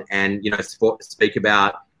and speak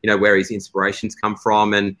about where his inspirations come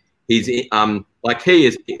from, and his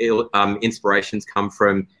inspirations come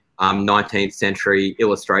from 19th century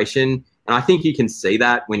illustration. And I think you can see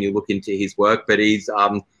that when you look into his work. But he's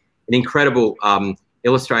an incredible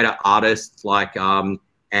illustrator, artist, and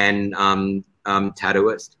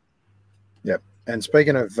tattooist. Yep. And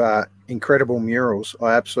speaking of incredible murals,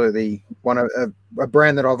 I absolutely want a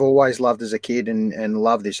brand that I've always loved as a kid, and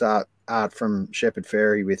love this art from Shepherd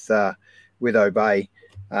Ferry with Obey.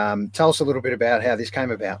 Tell us a little bit about how this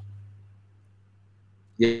came about.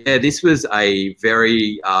 Yeah, this was a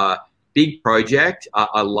very big project.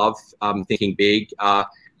 I love thinking big,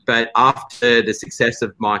 but after the success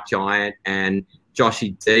of Mike Giant and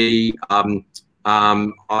Joshy D,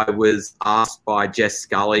 I was asked by Jess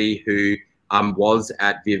Scully, who was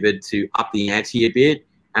at Vivid, to up the ante a bit,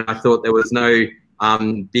 and I thought there was no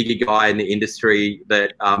bigger guy in the industry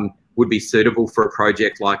that would be suitable for a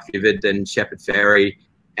project like Vivid than Shepherd Ferry.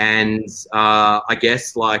 And I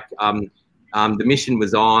guess the mission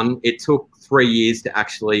was on. It took 3 years to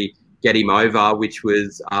actually get him over, which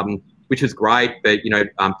was great, but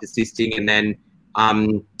persisting. And then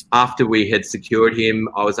after we had secured him,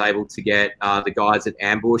 I was able to get the guys at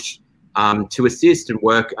Ambush to assist and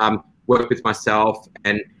work with myself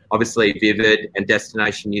and obviously Vivid and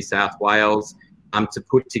Destination New South Wales to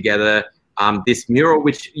put together this mural,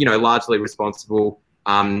 which largely responsible,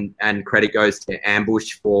 and credit goes to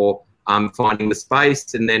Ambush for finding the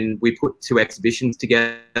space. And then we put 2 exhibitions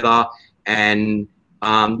together, and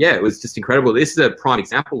it was just incredible. This is a prime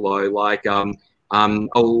example, though. Like a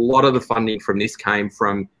lot of the funding from this came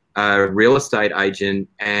from a real estate agent,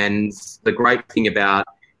 and the great thing about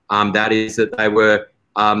that is that they were,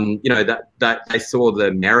 that they saw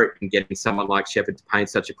the merit in getting someone like Shepherd to paint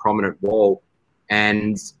such a prominent wall.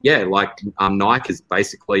 And Nike has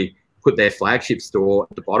basically put their flagship store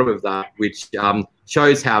at the bottom of that, which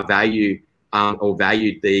shows how valued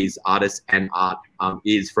these artists and art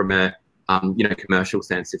is from a commercial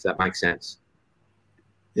sense, if that makes sense.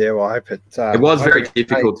 Yeah, well, I hope it. It was very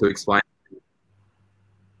difficult to explain.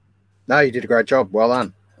 No, you did a great job. Well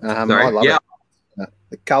done. I love it.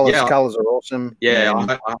 The colours are awesome.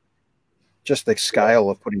 Yeah, just the scale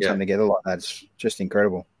of putting something together like that is just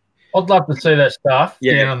incredible. I'd love to see that stuff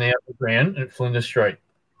down on the underground at Flinders Street.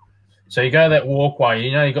 So you go that walkway,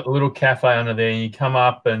 you've got the little cafe under there, and you come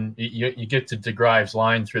up and you get to De Graves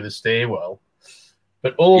Lane through the stairwell.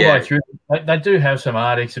 But all the way through, they do have some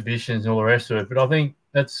art exhibitions and all the rest of it. But I think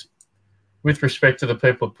that's, with respect to the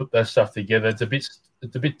people that put that stuff together, it's a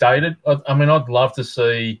bit dated. I mean, I'd love to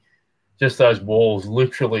see just those walls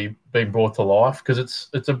literally being brought to life, because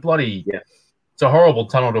it's a bloody it's a horrible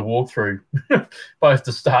tunnel to walk through, both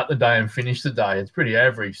to start the day and finish the day. It's pretty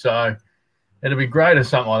average. So it'd be great if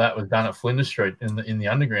something like that was done at Flinders Street in the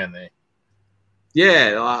underground there.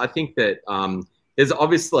 Yeah, I think that there's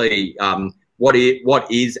obviously what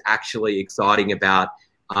is actually exciting about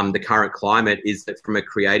the current climate is that from a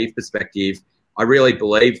creative perspective, I really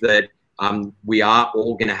believe that we are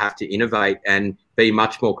all going to have to innovate and be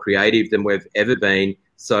much more creative than we've ever been.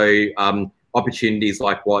 So opportunities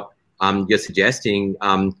like what you're suggesting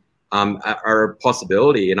are a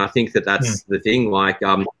possibility. And I think that that's the thing, like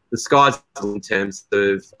the sky's in terms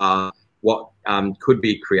of what could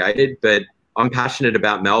be created. But I'm passionate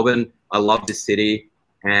about Melbourne. I love this city.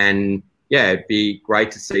 And it'd be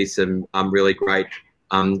great to see some really great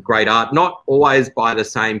art, not always by the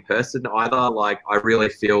same person either. Like, I really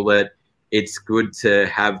feel that it's good to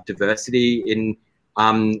have diversity in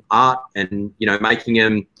art and, making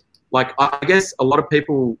them, like, I guess a lot of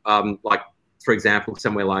people, like, for example,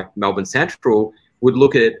 somewhere like Melbourne Central would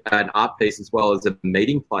look at an art piece as well as a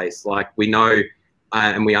meeting place. Like, we know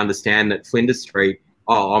and we understand that Flinders Street,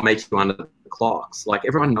 I'll meet you under the clocks. Like,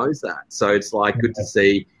 everyone knows that. So it's like good to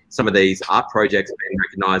see some of these art projects being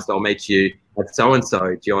recognised. I'll meet you at so-and-so.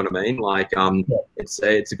 Do you know what I mean? Like, it's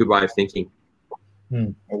a good way of thinking.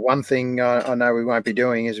 Well, one thing I know we won't be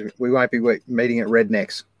doing is we won't be meeting at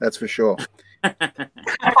Rednecks. That's for sure.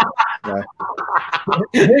 No.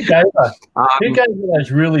 Who gave her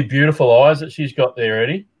those really beautiful eyes that she's got there,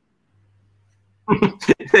 Eddie?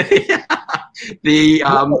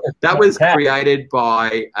 That was created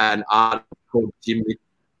by an artist called Jim.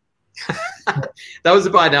 That was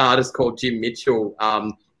by an artist called Jim Mitchell,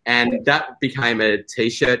 and that became a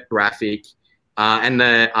T-shirt graphic. And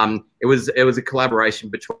it was a collaboration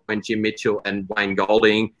between Jim Mitchell and Wayne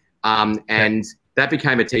Golding, and that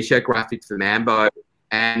became a T-shirt graphic for Mambo.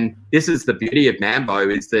 And this is the beauty of Mambo,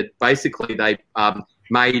 is that basically they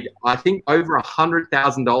made, I think, over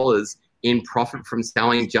 $100,000 in profit from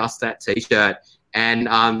selling just that T-shirt,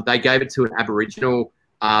 and they gave it to an Aboriginal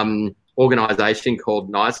organisation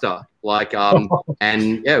called NISTA. Like,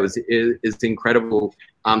 and it was incredible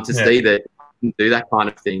to see that you can do that kind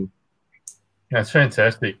of thing. That's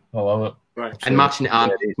fantastic. I love it. Right. And much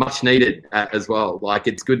needed as well. Like,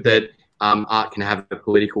 it's good that art can have a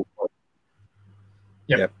political.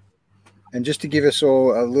 Yep. And just to give us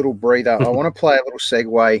all a little breather, I want to play a little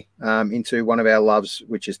segue into one of our loves,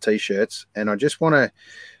 which is T-shirts. And I just want to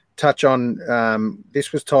touch on,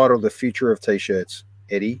 this was titled The Future of T-shirts,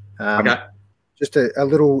 Eddie. Okay. Just a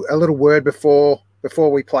little word before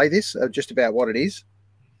we play this, just about what it is.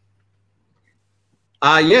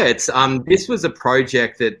 It's this was a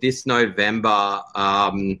project that this November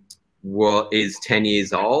is 10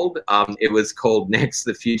 years old. It was called Next,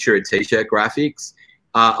 the Future of T-shirt Graphics.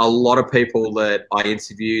 A lot of people that I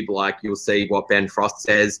interviewed, like you'll see what Ben Frost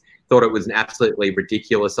says, thought it was an absolutely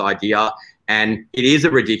ridiculous idea. And it is a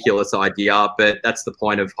ridiculous idea, but that's the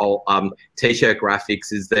point of whole T-shirt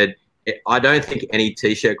graphics, is that I don't think any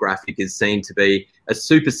T-shirt graphic is seen to be a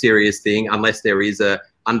super serious thing unless there is a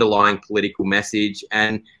underlying political message.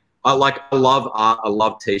 And I love art. I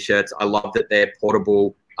love T-shirts. I love that they're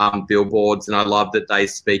portable billboards, and I love that they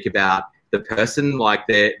speak about the person. Like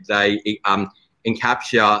they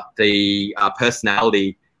encapture the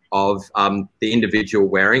personality of the individual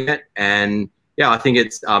wearing it. And yeah, I think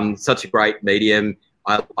it's such a great medium.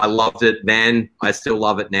 I loved it then. I still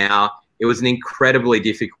love it now. It was an incredibly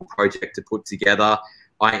difficult project to put together.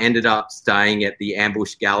 I ended up staying at the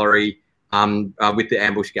Ambush Gallery with the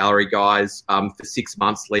Ambush Gallery guys for 6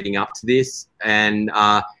 months leading up to this. And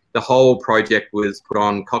the whole project was put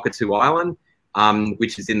on Cockatoo Island,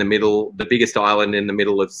 which is in the middle, the biggest island in the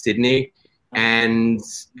middle of Sydney. And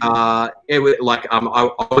it was like I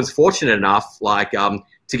was fortunate enough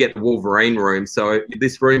to get the Wolverine room. So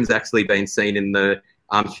this room's actually been seen in the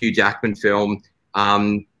Hugh Jackman film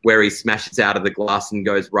where he smashes out of the glass and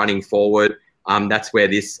goes running forward. That's where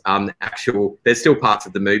this there's still parts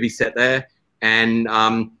of the movie set there. And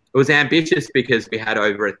it was ambitious because we had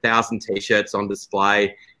over 1,000 T-shirts on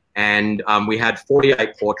display, and we had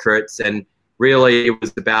 48 portraits, and really it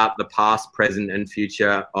was about the past, present and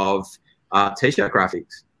future of T-shirt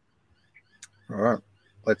graphics. All right.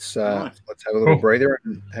 Let's have a little breather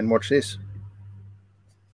and watch this.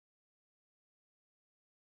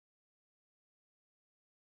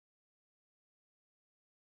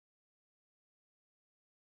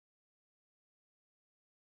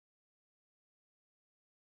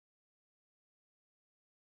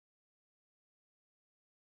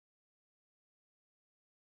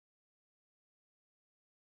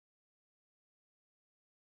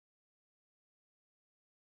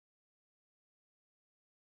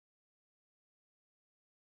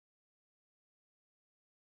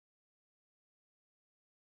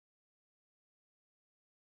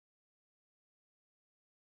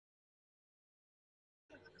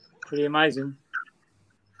 Pretty amazing.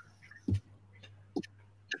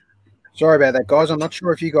 Sorry about that, guys. I'm not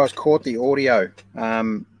sure if you guys caught the audio. We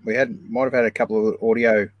might have had a couple of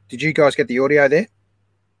audio. Did you guys get the audio there?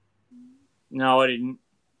 No, I didn't.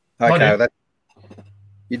 Okay, I did.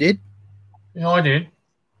 You did? Yeah, I did.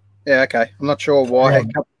 Yeah, okay. I'm not sure why. Yeah.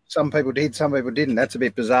 Some people did, some people didn't. That's a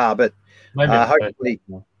bit bizarre, but Maybe hopefully.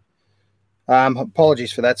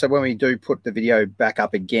 Apologies for that. So when we do put the video back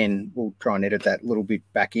up again, we'll try and edit that little bit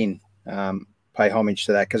back in. Pay homage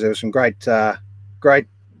to that because there were some great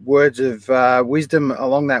words of wisdom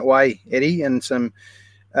along that way, Eddie, and some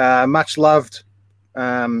much loved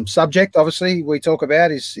subject. Obviously, we talk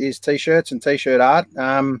about is T-shirts and T-shirt art.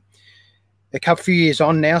 A few years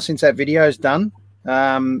on now since that video is done.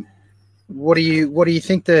 What do you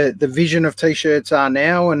think the vision of T-shirts are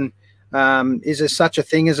now, and is there such a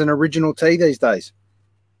thing as an original tee these days?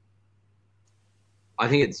 I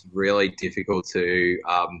think it's really difficult to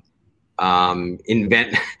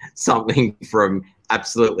invent something from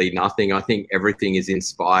absolutely nothing. I think everything is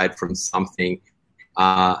inspired from something.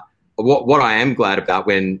 What I am glad about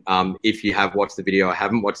when, if you have watched the video or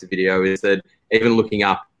haven't watched the video, is that even looking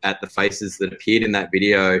up at the faces that appeared in that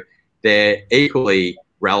video, they're equally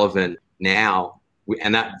relevant now.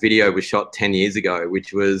 And that video was shot 10 years ago,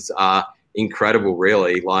 which was incredible,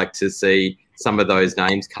 really, like to see some of those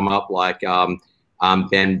names come up, like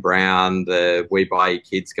Ben Brown, the We Buy Your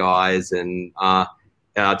Kids guys, and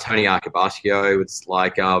Tony Arcabascio. It's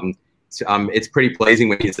like it's pretty pleasing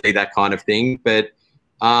when you see that kind of thing. But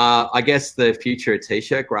I guess the future of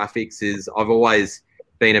T-shirt graphics is, I've always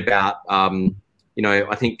been about,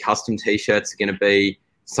 I think custom T-shirts are going to be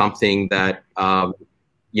something that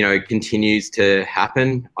continues to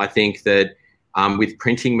happen. I think that with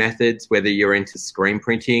printing methods, whether you're into screen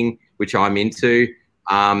printing, which I'm into,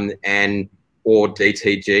 or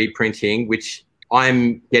DTG printing, which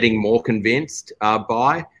I'm getting more convinced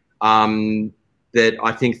by, that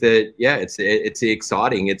I think that, yeah, it's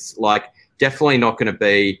exciting. It's like definitely not going to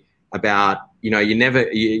be about, you're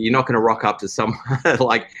not going to rock up to some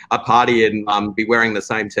like a party and be wearing the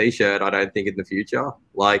same T-shirt. I don't think in the future.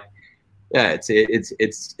 Like, yeah,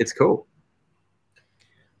 it's cool.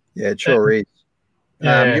 Yeah, it sure is.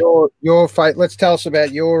 Yeah. Your fate. Let's tell us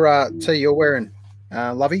about your tee you're wearing,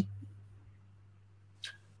 Lovey.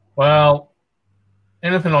 Well,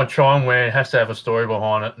 anything I try and wear has to have a story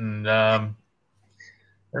behind it, and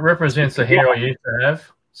it represents the hair I used to have.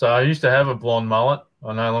 So I used to have a blonde mullet.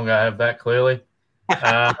 I no longer have that, clearly.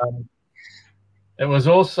 It was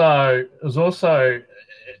also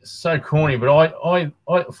so corny, but I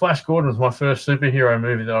Flash Gordon was my first superhero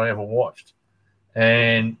movie that I ever watched,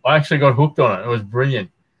 and I actually got hooked on it. It was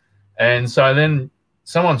brilliant. And so then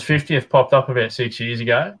someone's 50th popped up about 6 years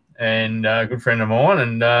ago, and a good friend of mine,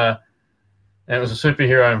 and and it was a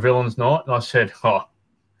superhero and villains night. And I said, "Oh,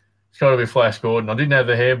 it's got to be Flash Gordon." I didn't have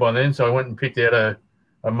the hair by then, so I went and picked out a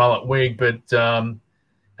mullet wig, but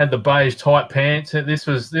had the beige tight pants. This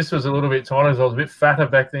was a little bit tighter, because I was a bit fatter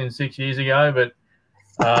back then 6 years ago, but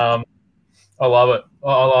I love it.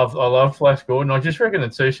 I love Flash Gordon. I just reckon the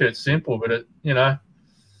t-shirt's simple, but it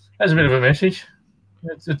has a bit of a message.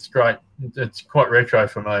 It's great. It's quite retro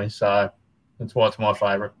for me, so that's why it's my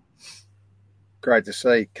favourite. Great to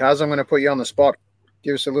see. Cuz, I'm going to put you on the spot.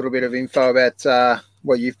 Give us a little bit of info about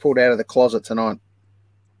what you've pulled out of the closet tonight.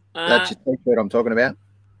 That's your t-shirt I'm talking about.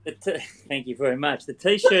 Thank you very much. The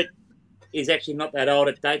t-shirt is actually not that old.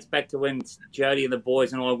 It dates back to when Jody and the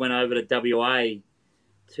boys and I went over to WA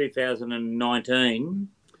 2019.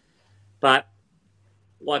 But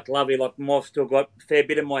like Lovey, like I've still got a fair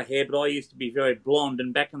bit of my hair, but I used to be very blonde.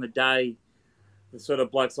 And back in the day, the sort of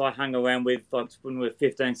blokes I hung around with, like when we were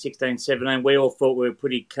 15, 16, 17, we all thought we were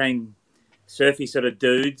pretty keen, surfy sort of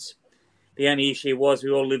dudes. The only issue was we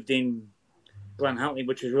all lived in Glenhuntly,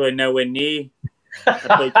 which was really nowhere near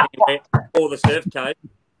a beach anywhere, or the surf coast.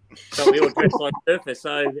 So we all dressed like surfers,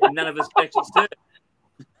 so none of us could actually surf.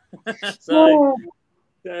 so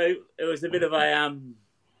it was a bit of a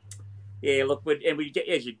yeah. Look,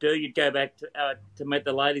 as you do, you'd go back to meet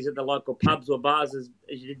the ladies at the local pubs or bars as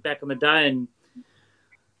you did back in the day, and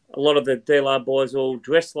a lot of the DLR boys all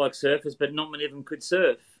dressed like surfers, but not many of them could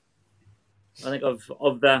surf. I think of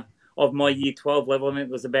my year 12 level, I think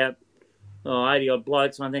it was about 80 odd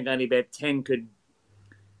blokes, and I think only about 10 could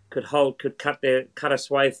cut a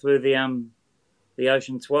sway through the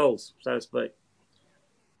ocean swells, so to speak.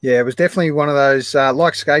 Yeah, it was definitely one of those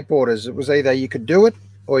like skateboarders. It was either you could do it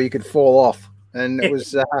or you could fall off, and it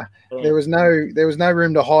was there was no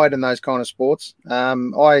room to hide in those kind of sports.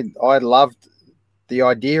 I loved the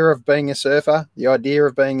idea of being a surfer, the idea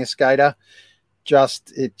of being a skater.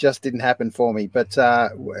 It just didn't happen for me. But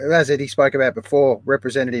as Eddie spoke about before,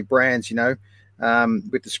 representative brands,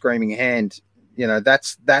 with the Screaming Hand,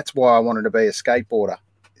 that's why I wanted to be a skateboarder,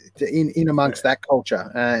 in amongst that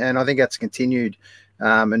culture, and I think that's continued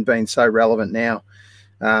and been so relevant now.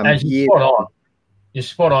 You're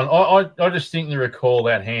spot on. I just think to recall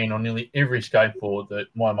that hand on nearly every skateboard that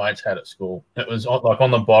my mates had at school. It was like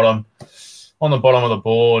on the bottom of the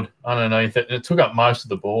board, underneath it. It took up most of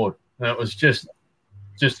the board, and it was just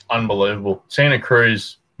unbelievable. Santa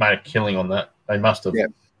Cruz made a killing on that. They must have. Yeah,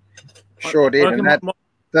 sure did. And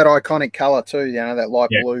that iconic colour too, that light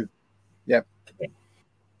blue. Yep.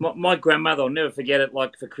 My grandmother, I'll never forget it,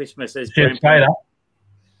 like for Christmas. As she a skater?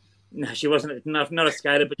 No, she wasn't. Not a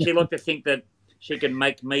skater, but she liked to think that she could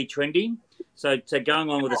make me trendy. So going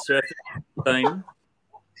along with the surfing theme,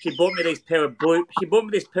 she bought me this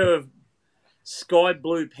pair of sky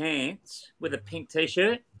blue pants with a pink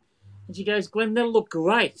t-shirt. And she goes, "Glenn, that'll look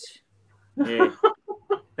great." Yeah.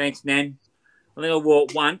 Thanks, Nan. I think I wore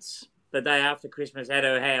it once the day after Christmas at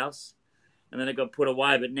her house, and then it got put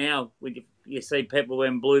away. But now you see people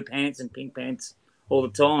wearing blue pants and pink pants all the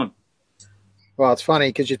time. Well, it's funny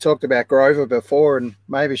because you talked about Grover before, and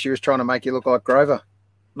maybe she was trying to make you look like Grover.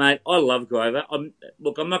 Mate, I love Grover. I'm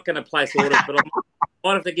not going to place orders, but I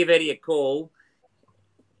might have to give Eddie a call.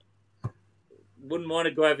 Wouldn't mind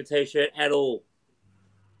a Grover t-shirt at all.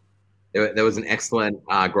 There was an excellent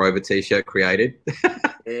Grover t-shirt created.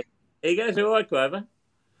 Yeah. He goes, all right, Grover.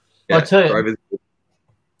 Yeah, I tell you,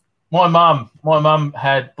 my mum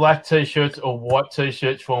had black t-shirts or white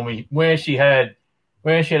t-shirts for me where she had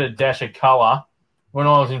a dash of colour. When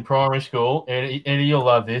I was in primary school, Eddie, you'll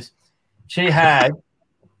love this. She had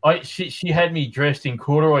me dressed in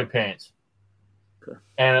corduroy pants,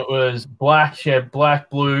 and it was black. She had black,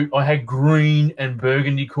 blue. I had green and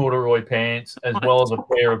burgundy corduroy pants, as well as a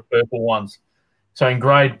pair of purple ones. So in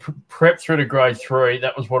prep through to grade 3,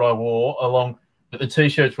 that was what I wore. But the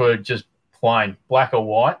t-shirts were just plain black or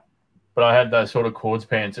white. But I had those sort of cords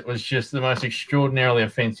pants. It was just the most extraordinarily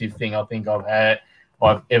offensive thing I think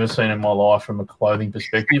I've ever seen in my life from a clothing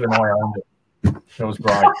perspective, and I owned it. It was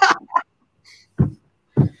great.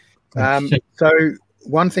 So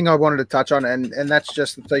one thing I wanted to touch on, and that's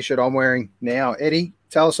just the t-shirt I'm wearing now. Eddie,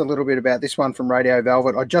 tell us a little bit about this one from Radio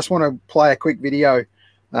Velvet. I just want to play a quick video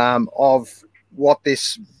of what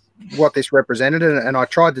this represented, and I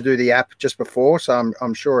tried to do the app just before, so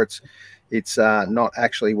I'm sure it's not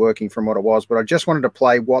actually working from what it was, but I just wanted to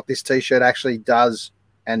play what this t-shirt actually does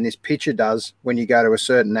and this picture does when you go to a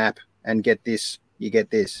certain app and get this. You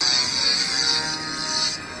get this.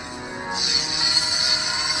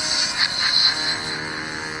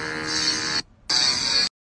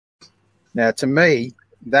 Now, to me,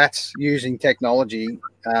 that's using technology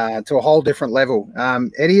to a whole different level.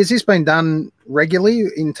 Eddie, has this been done regularly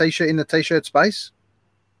in the t-shirt space?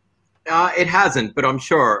 It hasn't, but I'm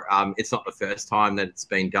sure it's not the first time that it's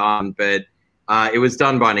been done. But it was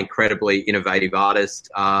done by an incredibly innovative artist.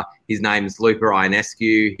 His name is Luca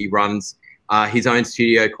Ionescu. He runs his own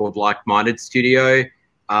studio called Like Minded Studio.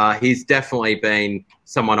 He's definitely been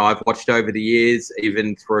someone I've watched over the years,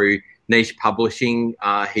 even through niche publishing.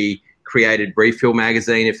 He created Refill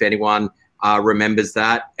magazine, if anyone remembers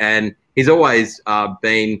that. And he's always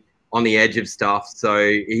been on the edge of stuff. So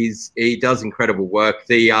he does incredible work.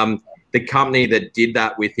 The company that did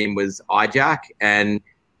that with him was iJack. And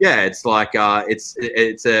yeah, it's like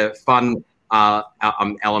it's a fun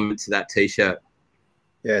element to that t-shirt.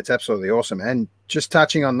 Yeah, it's absolutely awesome. And just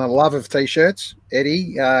touching on the love of t-shirts,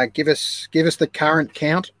 Eddie, give us the current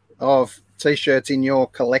count of t-shirts in your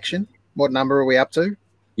collection. What number are we up to?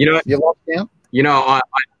 You know, your lost count? You know,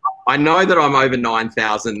 I know that I'm over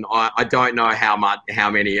 9,000. I don't know how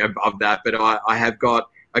many of that, but I have got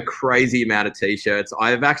a crazy amount of t-shirts. I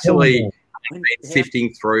have actually been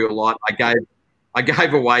sifting through a lot. I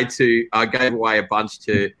gave away a bunch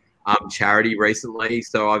to charity recently,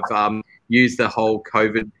 so I've used the whole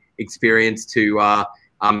COVID experience to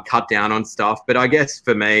cut down on stuff. But I guess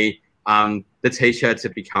for me, the t-shirts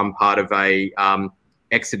have become part of a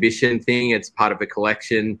exhibition thing. It's part of a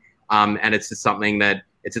collection, and it's just something that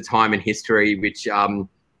it's a time in history which I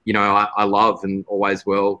love and always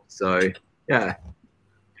will. So yeah.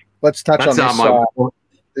 Let's touch on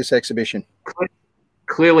this exhibition.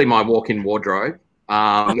 Clearly, my walk-in wardrobe.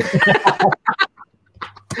 I'd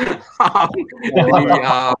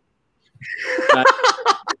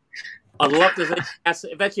love to see.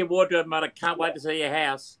 If that's your wardrobe, mate, I can't wait to see your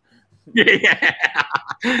house. Yeah,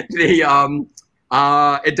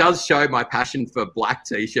 it does show my passion for black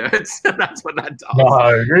t-shirts. That's what that does.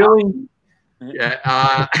 No, really?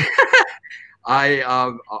 Yeah.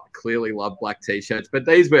 I clearly love black t-shirts, but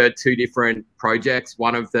these were two different projects.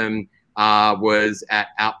 One of them was at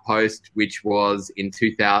Outpost, which was in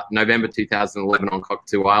November 2011 on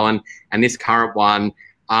Cockatoo Island, and this current one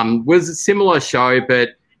was a similar show, but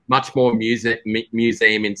much more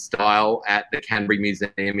museum in style at the Canterbury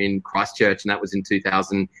Museum in Christchurch, and that was in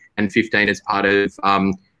 2015 as part of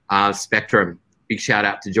Spectrum. Big shout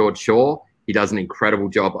out to George Shaw. He does an incredible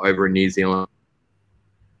job over in New Zealand.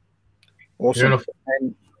 Awesome.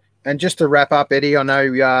 And just to wrap up, Eddie, I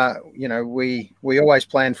know we always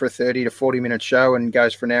plan for a 30 to 40 minute show and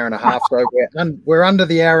goes for an hour and a half. So we're under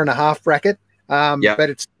the hour and a half bracket. But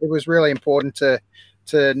it was really important to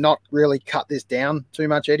not really cut this down too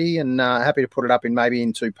much, Eddie, and happy to put it up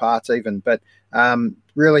in two parts even. But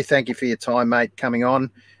really thank you for your time, mate, coming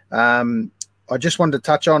on. I just wanted to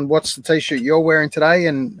touch on what's the t-shirt you're wearing today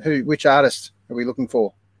and which artist are we looking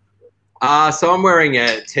for? So I'm wearing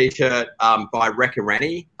a t-shirt by Rekka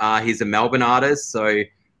Rennie. He's a Melbourne artist, so I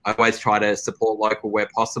always try to support local where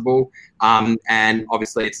possible. And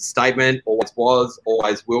obviously it's a statement, always was,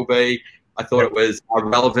 always will be. I thought it was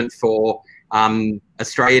relevant for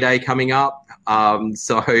Australia Day coming up. It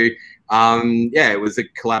was a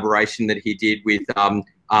collaboration that he did with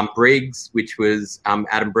Briggs, which was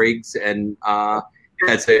Adam Briggs. And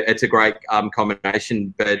it's a great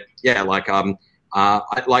combination. But yeah,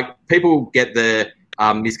 people get the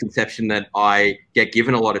misconception that I get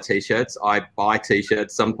given a lot of t-shirts. I buy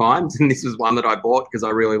t-shirts sometimes, and this was one that I bought because I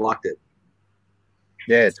really liked it.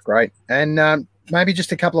 Yeah, it's great. And maybe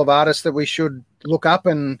just a couple of artists that we should look up.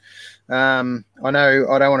 And I know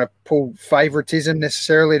I don't want to pull favoritism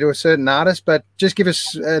necessarily to a certain artist, but just give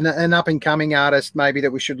us an up-and-coming artist maybe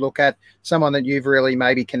that we should look at, someone that you've really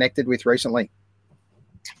maybe connected with recently.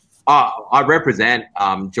 I represent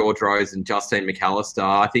George Rose and Justine McAllister.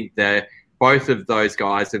 I think both of those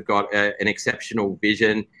guys have got an exceptional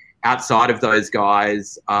vision. Outside of those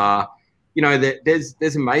guys,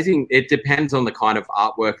 there's amazing. It depends on the kind of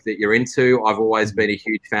artwork that you're into. I've always been a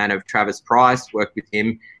huge fan of Travis Price. Worked with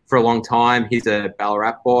him for a long time. He's a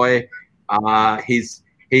Ballarat boy. He's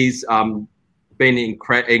been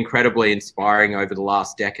incredibly inspiring over the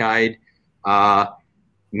last decade.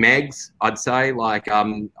 Megs, I'd say,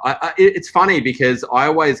 it's funny because I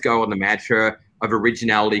always go on the mantra of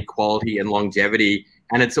originality, quality, and longevity.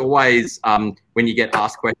 And it's always, when you get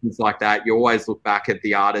asked questions like that, you always look back at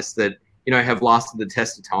the artists that, have lasted the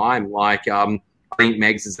test of time. I think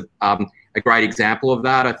Megs is a great example of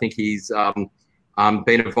that. I think he's been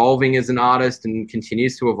evolving as an artist and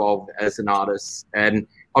continues to evolve as an artist. And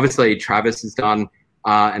obviously Travis has done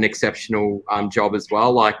an exceptional job as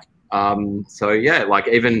well.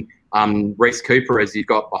 Even Reese Cooper, as you've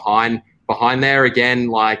got behind behind there again,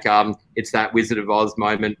 like it's that Wizard of Oz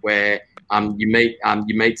moment where you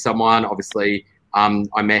meet someone. Obviously,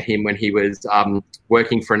 I met him when he was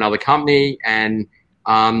working for another company, and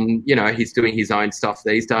he's doing his own stuff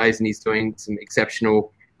these days, and he's doing some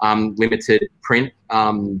exceptional limited print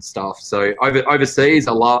stuff. So overseas,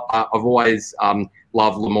 I've always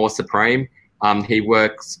loved L'Amour Supreme. He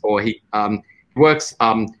works with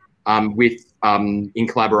in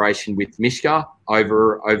collaboration with Mishka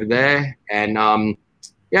over there, and I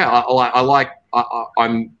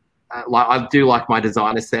do like my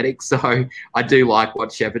design aesthetic, so I do like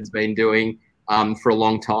what Shepard's been doing for a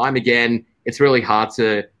long time. Again, it's really hard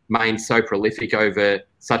to remain so prolific over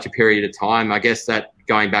such a period of time. I guess that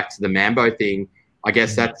going back to the Mambo thing, I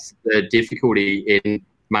guess that's the difficulty in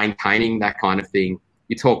maintaining that kind of thing.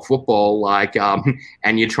 You talk football,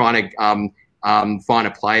 and you're trying to find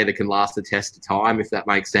a player that can last the test of time, if that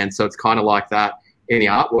makes sense. So it's kind of like that in the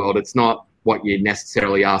art world. It's not what you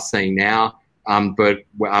necessarily are seeing now, but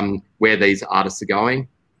where these artists are going.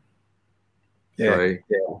 Yeah, so,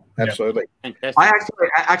 yeah, absolutely. Fantastic. I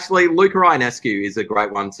actually Luca Ionescu is a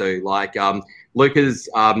great one too. Luca's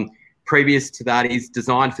previous to that, he's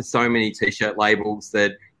designed for so many t-shirt labels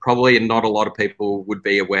that probably not a lot of people would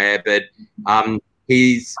be aware, but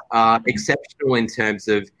he's exceptional in terms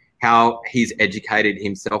of how he's educated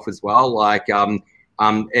himself as well.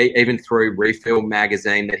 Even through Refill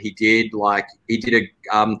magazine that he did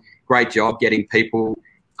a great job getting people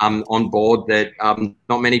on board that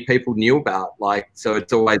not many people knew about. So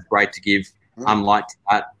it's always great to give light to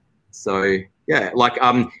that. So yeah,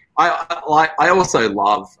 I also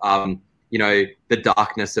love the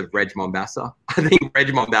darkness of Reg Mombassa. I think Reg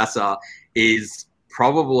Mombassa is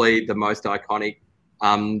probably the most iconic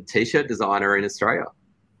t-shirt designer in Australia.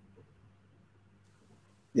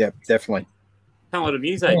 Yeah, definitely. Talented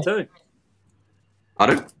music too.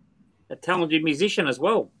 Pardon? A talented musician as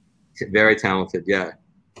well. Very talented, yeah.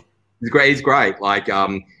 He's great. He's great. I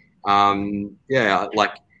think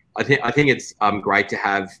it's great to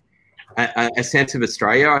have a sense of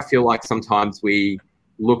Australia. I feel like sometimes we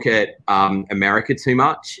look at America too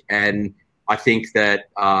much, and I think that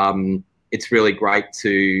it's really great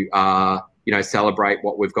to celebrate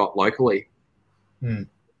what we've got locally. And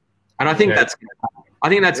I think that's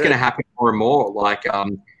going to happen more and more.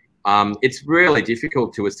 It's really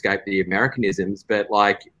difficult to escape the Americanisms, but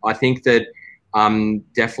I think that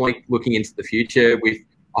definitely looking into the future with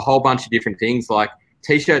a whole bunch of different things, like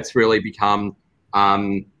t-shirts really become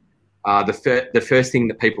the first thing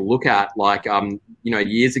that people look at.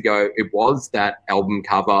 Years ago it was that album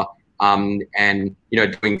cover and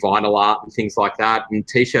doing vinyl art and things like that, and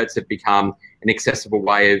t-shirts have become an accessible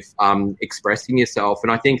way of expressing yourself,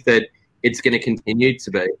 and I think that it's going to continue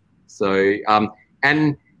to be. So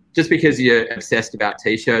and just because you're obsessed about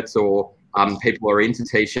t-shirts or people are into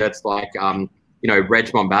t-shirts, Reg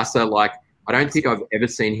Mombassa, I don't think I've ever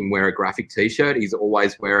seen him wear a graphic t-shirt. He's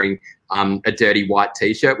always wearing a dirty white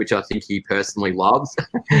t-shirt, which I think he personally loves.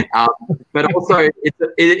 But also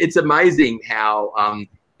it's amazing how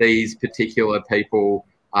these particular people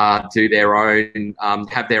do their own,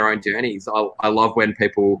 have their own journeys. I love when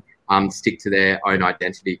people stick to their own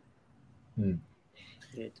identity.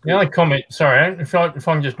 The only comment, sorry, if I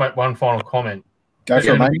can just make one final comment. Go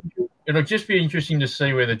for it, mate. It'll just be interesting to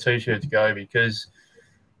see where the t-shirts go, because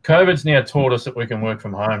COVID's now taught us that we can work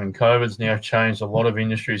from home, and COVID's now changed a lot of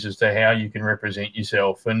industries as to how you can represent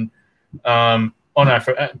yourself. And I know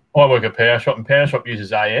I work at PowerShop, and PowerShop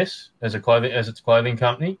uses AS as its clothing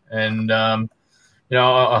company, and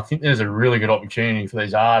I think there's a really good opportunity for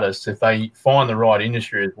these artists if they find the right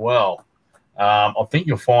industry as well. I think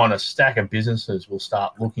you'll find a stack of businesses will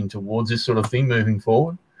start looking towards this sort of thing moving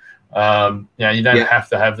forward. You don't have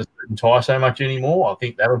to have the suit and tie so much anymore. I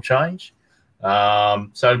think that'll change.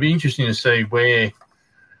 So it'd be interesting to see where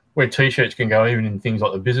t-shirts can go, even in things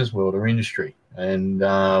like the business world or industry. And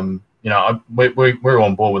we're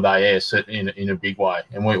on board with AS in a big way,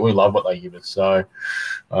 and we love what they give us. So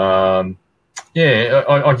I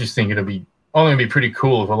just think it'll be pretty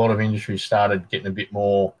cool if a lot of industries started getting a bit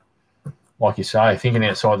more, like you say, thinking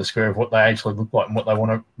outside the square of what they actually look like and what they want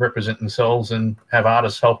to represent themselves, and have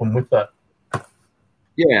artists help them with that.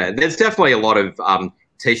 Yeah, there's definitely a lot of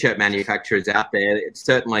t-shirt manufacturers out there. It's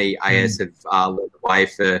certainly AS have led the way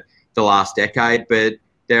for the last decade, but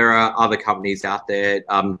there are other companies out there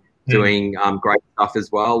doing great stuff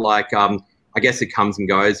as well. I guess it comes and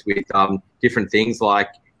goes with different things. What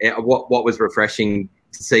was refreshing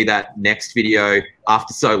to see that next video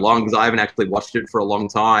after so long, because I haven't actually watched it for a long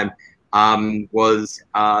time, was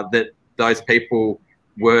that those people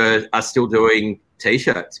are still doing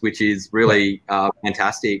t-shirts, which is really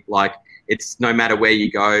fantastic. it's no matter where you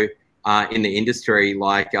go in the industry,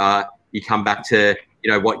 like you come back to,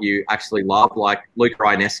 what you actually love. Like Luca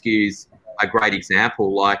Ionescu's a great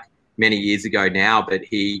example, like many years ago now, but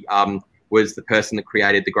he was the person that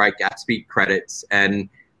created the Great Gatsby credits. And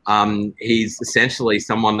he's essentially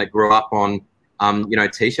someone that grew up on,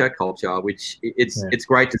 T-shirt culture, which it's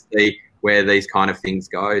great to see where these kind of things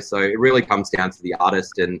go. So it really comes down to the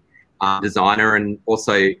artist and designer, and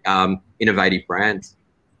also innovative brands.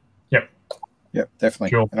 Yep, definitely.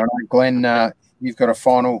 Sure. And I know, Glenn, you've got a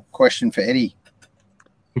final question for Eddie.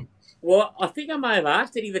 Well, I think I may have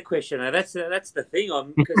asked Eddie the question. Now, that's the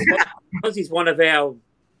thing. Because he's one of our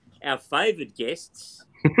favoured guests.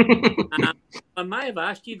 I may have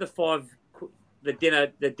asked you the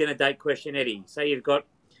dinner date question, Eddie. So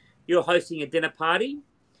you're hosting a dinner party,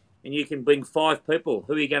 and you can bring 5 people.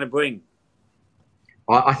 Who are you going to bring?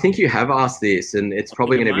 I think you have asked this, and it's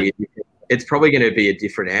probably going to be a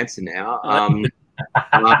different answer now.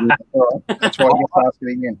 That's why you're asking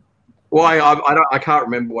again. Well, I can't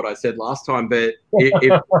remember what I said last time, but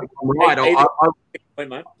if I'm right,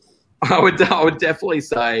 I would definitely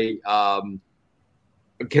say,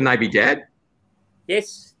 can they be dead?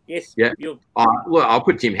 Yes. Yeah. Look, I'll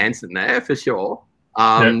put Jim Henson there for sure.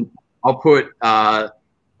 I'll put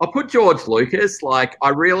George Lucas. Like, I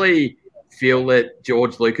really feel that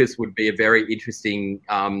George Lucas would be a very interesting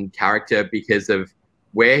character because of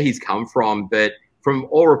where he's come from, but from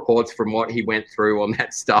all reports, from what he went through on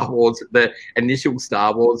that Star Wars, the initial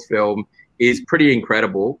Star Wars film, is pretty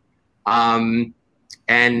incredible. And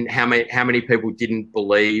how many people didn't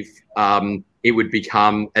believe it would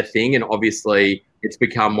become a thing, and obviously it's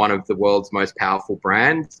become one of the world's most powerful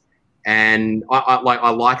brands. And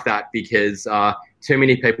I like that because too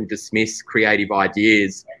many people dismiss creative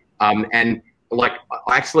ideas. And like,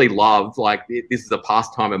 I actually love, like, this is a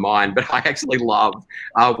pastime of mine, but I actually love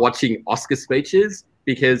watching Oscar speeches,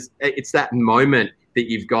 because it's that moment that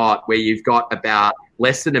you've got where you've got about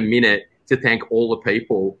less than a minute to thank all the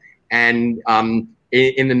people. And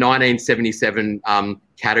in the 1977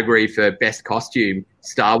 category for best costume,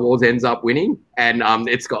 Star Wars ends up winning, and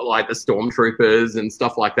it's got like the stormtroopers and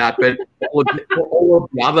stuff like that. But all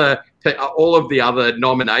of the other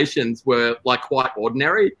nominations were like quite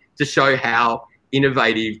ordinary, to show how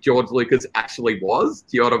innovative George Lucas actually was.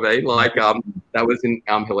 Do you know what I mean? Like, that was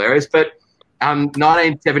hilarious. But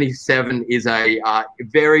 1977 is a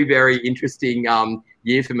very, very interesting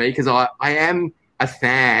year for me, because I am a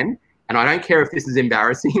fan, and I don't care if this is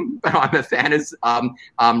embarrassing, but I'm a fan of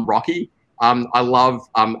Rocky. I love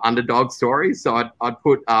underdog stories, so I'd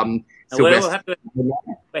put Sylvester.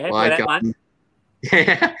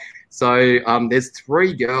 Yeah. So there's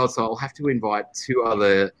 3 girls, so I'll have to invite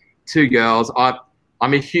 2 girls.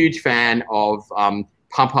 I'm a huge fan of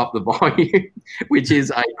Pump Up the Volume, which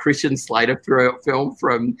is a Christian Slater film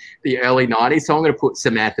from the early 90s. So I'm going to put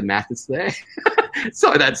Samantha Mathis there.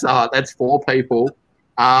 So that's 4 people.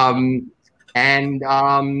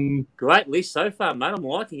 Great list so far, mate. I'm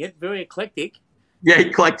liking it. Very eclectic. Yeah,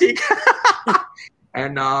 eclectic.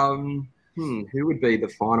 And who would be the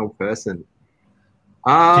final person?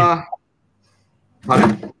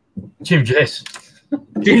 Jim Jess.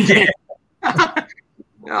 Jim Jess.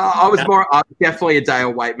 I was definitely a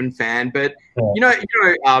Dale Waitman fan, but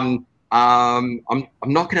I'm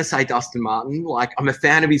not going to say Dustin Martin. Like, I'm a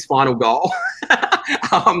fan of his final goal,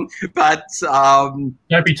 but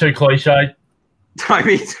don't be too cliche. Don't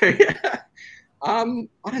be too. I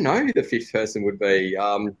don't know who the 5th person would be.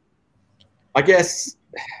 I guess.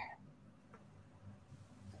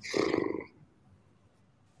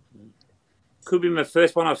 Could be my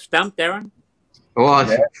first one I've stumped, Darren. Oh,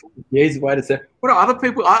 yeah. Wait a second. What are other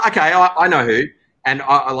people? I know who, and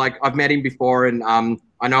I've met him before, and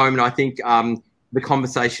I know him, and I think the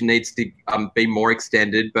conversation needs to be more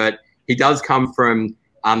extended. But he does come from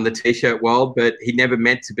the T-shirt world, but he never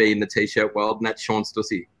meant to be in the T-shirt world, and that's Sean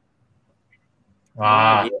Stussy.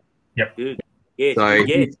 Yep. Good. Yeah. So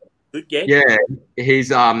good guess. Yeah,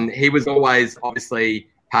 he was always obviously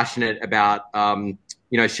passionate about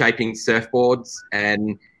shaping surfboards,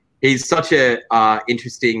 and he's such a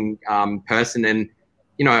interesting person, and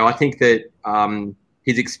I think that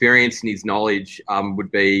his experience and his knowledge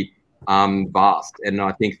would be vast, and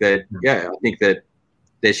I think that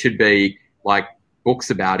there should be like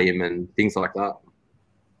books about him and things like that.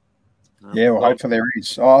 Yeah, well, hopefully there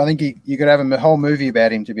is. I think you could have a whole movie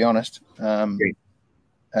about him, to be honest.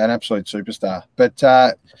 An absolute superstar. But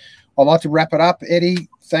I'd like to wrap it up. Eddie,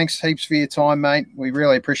 thanks heaps for your time, mate. We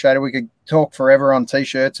really appreciate it. We could talk forever on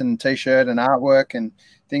T-shirts and T-shirt and artwork and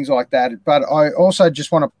things like that. But I also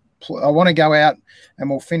just want to I want to go out and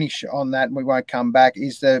we'll finish on that and we won't come back,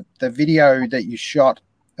 is the video that you shot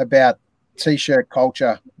about T-shirt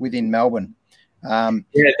culture within Melbourne.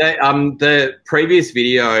 The previous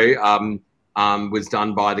video was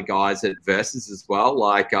done by the guys at Versus as well.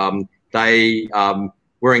 They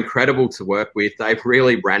were incredible to work with. They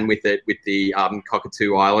really ran with it with the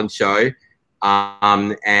Cockatoo Island show.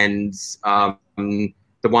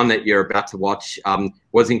 The one that you're about to watch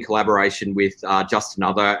was in collaboration with Just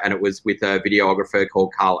Another, and it was with a videographer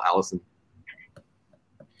called Carl Allison.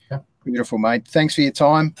 Beautiful, mate. Thanks for your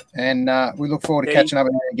time, and we look forward to catching up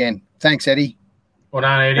with you again. Thanks, Eddie. Well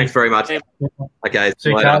done, Eddie. Thanks very much. Okay, see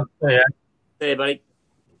you later. See ya, buddy.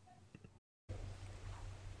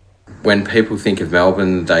 When people think of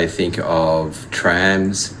Melbourne, they think of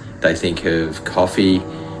trams, they think of coffee,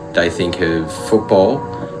 they think of football.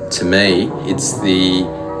 To me, it's the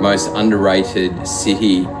most underrated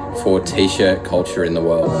city for T-shirt culture in the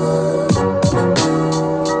world.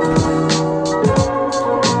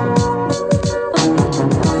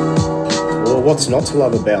 Well, what's not to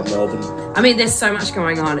love about Melbourne? I mean, there's so much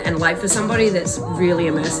going on, and like for somebody that's really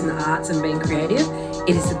immersed in the arts and being creative,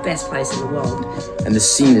 it is the best place in the world. And the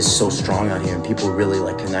scene is so strong out here, and people really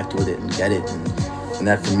like connect with it and get it, and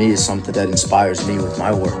that for me is something that inspires me with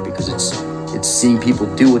my work, because it's seeing people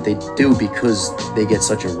do what they do because they get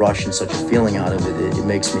such a rush and such a feeling out of it. It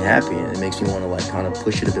makes me happy, and it makes me want to like kind of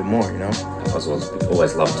push it a bit more, you know? I've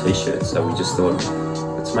always loved T-shirts, so we just thought,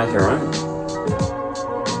 let's make our own.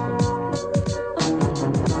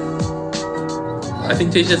 I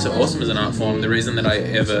think T-shirts are awesome as an art form. The reason that I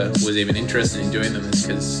ever was even interested in doing them is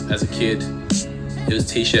because as a kid, it was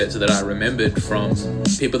T-shirts that I remembered from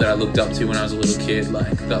people that I looked up to when I was a little kid,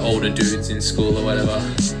 like the older dudes in school or whatever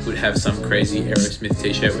would have some crazy Aerosmith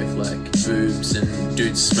T-shirt with like boobs and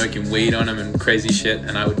dudes smoking weed on them and crazy shit,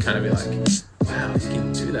 and I would kind of be like, wow, you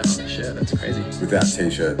can do that on a shirt, that's crazy. Without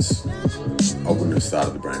T-shirts, I wouldn't have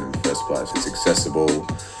started the brand in the first place. It's accessible,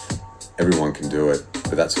 everyone can do it,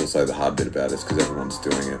 but that's also the hard bit about it, is because everyone's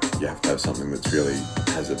doing it. You have to have something that's really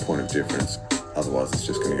has a point of difference, otherwise it's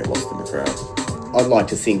just going to get lost in the crowd. I'd like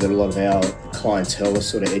to think that a lot of our clientele are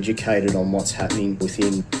sort of educated on what's happening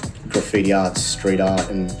within graffiti art, street art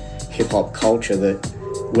and hip-hop culture, that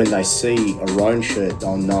when they see a Roan shirt,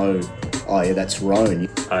 they'll know, oh yeah, that's Roan.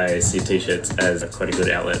 I see T-shirts as quite a good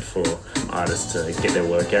outlet for artists to get their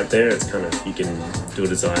work out there. It's kind of, you can do a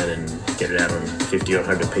design and get it out on 50 or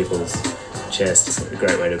 100 people's chest. It's a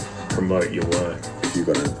great way to promote your work. If you've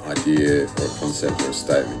got an idea or a concept or a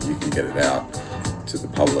statement, you can get it out to the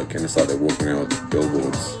public, and it's like they're walking around with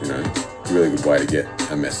billboards, you know, really good way to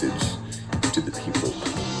get a message to the people.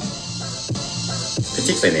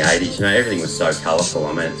 Particularly in the 80s, you know, everything was so colourful.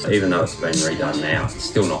 I mean, even though it's been redone now, it's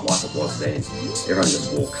still not like it was then. Everyone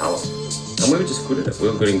just wore colour. And we were just good at it. We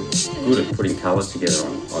were good at putting colour together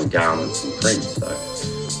on garments and prints. So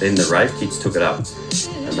then the rave kids took it up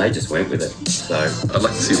and they just went with it. So I'd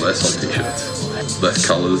like to see less on T-shirts. Less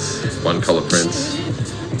colours, one colour prints,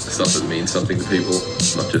 stuff that means something to people,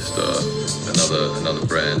 not just another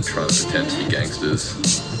brand trying to pretend to be gangsters.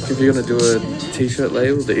 If you're going to do a T-shirt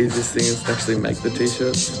label, the easiest thing is to actually make the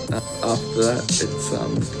T-shirts. After that, it's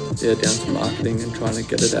down to marketing and trying to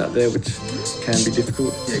get it out there, which can be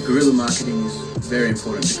difficult. Yeah, guerrilla marketing is very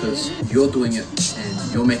important because you're doing it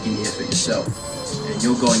and you're making the effort yourself. And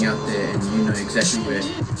you're going out there and you know exactly where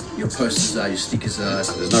your posters are, your stickers are.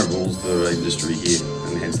 There's no rules to the industry here,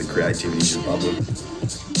 and hence the creativity is bubbling.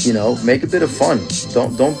 You know, make a bit of fun.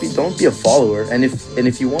 Don't be a follower. And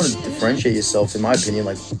if you want to differentiate yourself, in my opinion,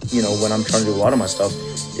 like, you know, when I'm trying to do a lot of my stuff,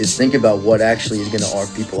 is think about what actually is going to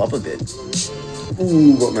arc people up a bit.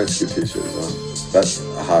 Ooh, what makes a good T-shirt design? That's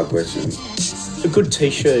a hard question. A good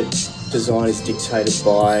T-shirt design is dictated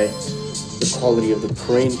by the quality of the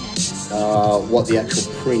print, what the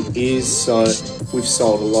actual print is. So we've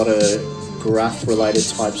sold a lot of graph-related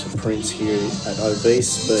types of prints here at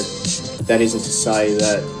Obese, but that isn't to say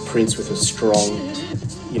that prints with a strong,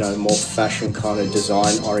 you know, more fashion kind of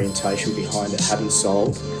design orientation behind it haven't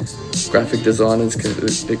sold. Graphic designers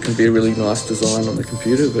it can be a really nice design on the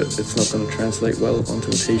computer, but it's not going to translate well onto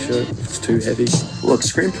a T-shirt if it's too heavy. Look,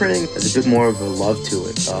 screen printing has a bit more of a love to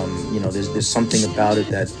it. You know, there's something about it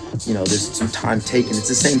that, you know, there's some time taken. It's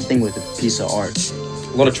the same thing with a piece of art.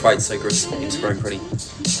 A lot of trade secrets in screen printing.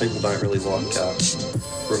 People don't really like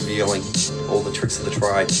revealing all the tricks of the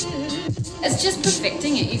trade. It's just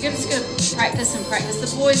perfecting it. You've just got to practice and practice.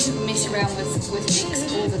 The boys mess around with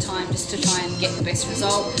mix all the time just to try and get the best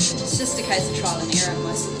result. It's just a case of trial and error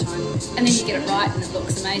most of the time. And then you get it right and it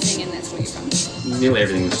looks amazing, and that's what you're from. Nearly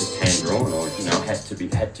everything was just hand drawn, or, you know, had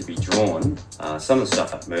to be drawn. Some of the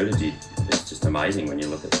stuff that Murder did is just amazing when you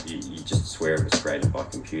look at it. You just swear it was created by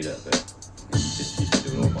computer, but you just used to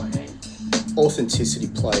do it all by hand. Authenticity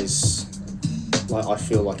plays, I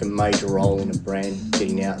feel like a major role in a brand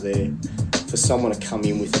getting out there. For someone to come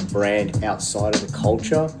in with a brand outside of the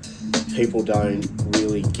culture, people don't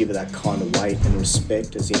really give it that kind of weight and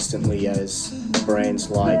respect as instantly as brands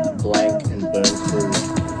like Blank and Burn Crew.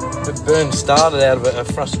 But Burn started out of a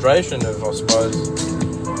frustration of, I suppose,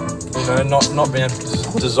 not being able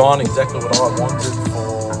to design exactly what I wanted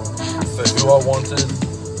for who I wanted.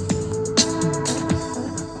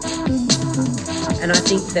 And I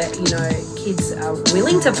think that, kids are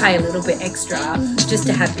willing to pay a little bit extra just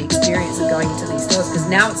to have the experience of going into these stores, because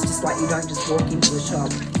now it's just like you don't just walk into a shop.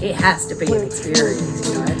 It has to be an experience,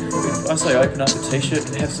 I say open up a t-shirt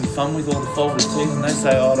and have some fun with all the folded tees, and they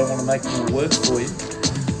say, I don't want to make more work for you.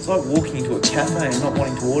 It's like walking into a cafe and not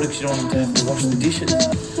wanting to order because you don't want them to have to wash the dishes.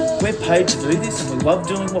 We're paid to do this and we love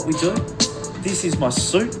doing what we do. This is my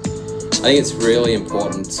suit. I think it's really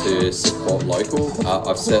important to support local.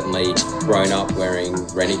 I've certainly grown up wearing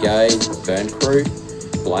Renegade, Burn Crew,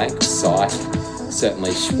 Blank, Psych,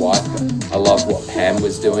 certainly Schweip. I love what Pam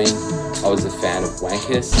was doing. I was a fan of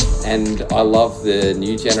Wankus, and I love the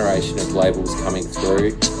new generation of labels coming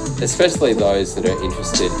through, especially those that are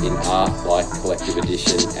interested in art like Collective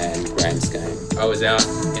Edition and Grand Scheme. I was out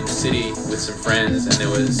in the city with some friends, and there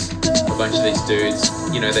was a bunch of these dudes,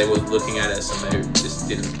 they were looking at us and they just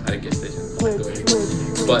didn't, I guess they didn't like the way we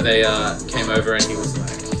did. But they came over and he was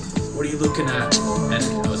like, what are you looking at? And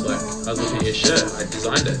I was looking at your shirt, I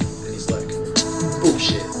designed it. And he's like,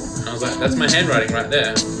 bullshit. And I was like, that's my handwriting right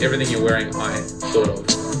there. Everything you're wearing, I thought of.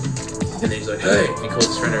 And then he's like, hey, and he calls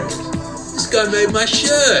his friend over and he goes, this guy made my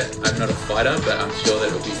shirt. I'm not a fighter, but I'm sure that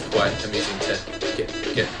it'll be quite amusing to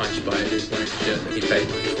get punched by a dude wearing a shirt that he paid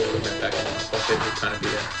money for and went back in my pocket. It would kind of be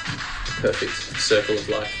a perfect circle of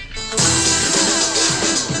life.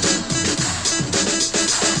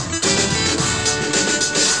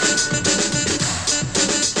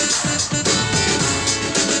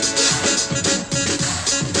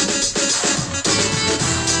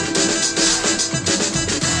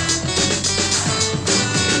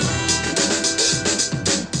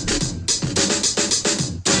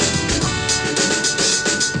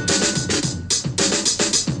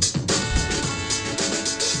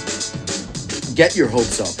 Get your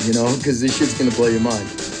hopes up, because this shit's gonna blow your mind.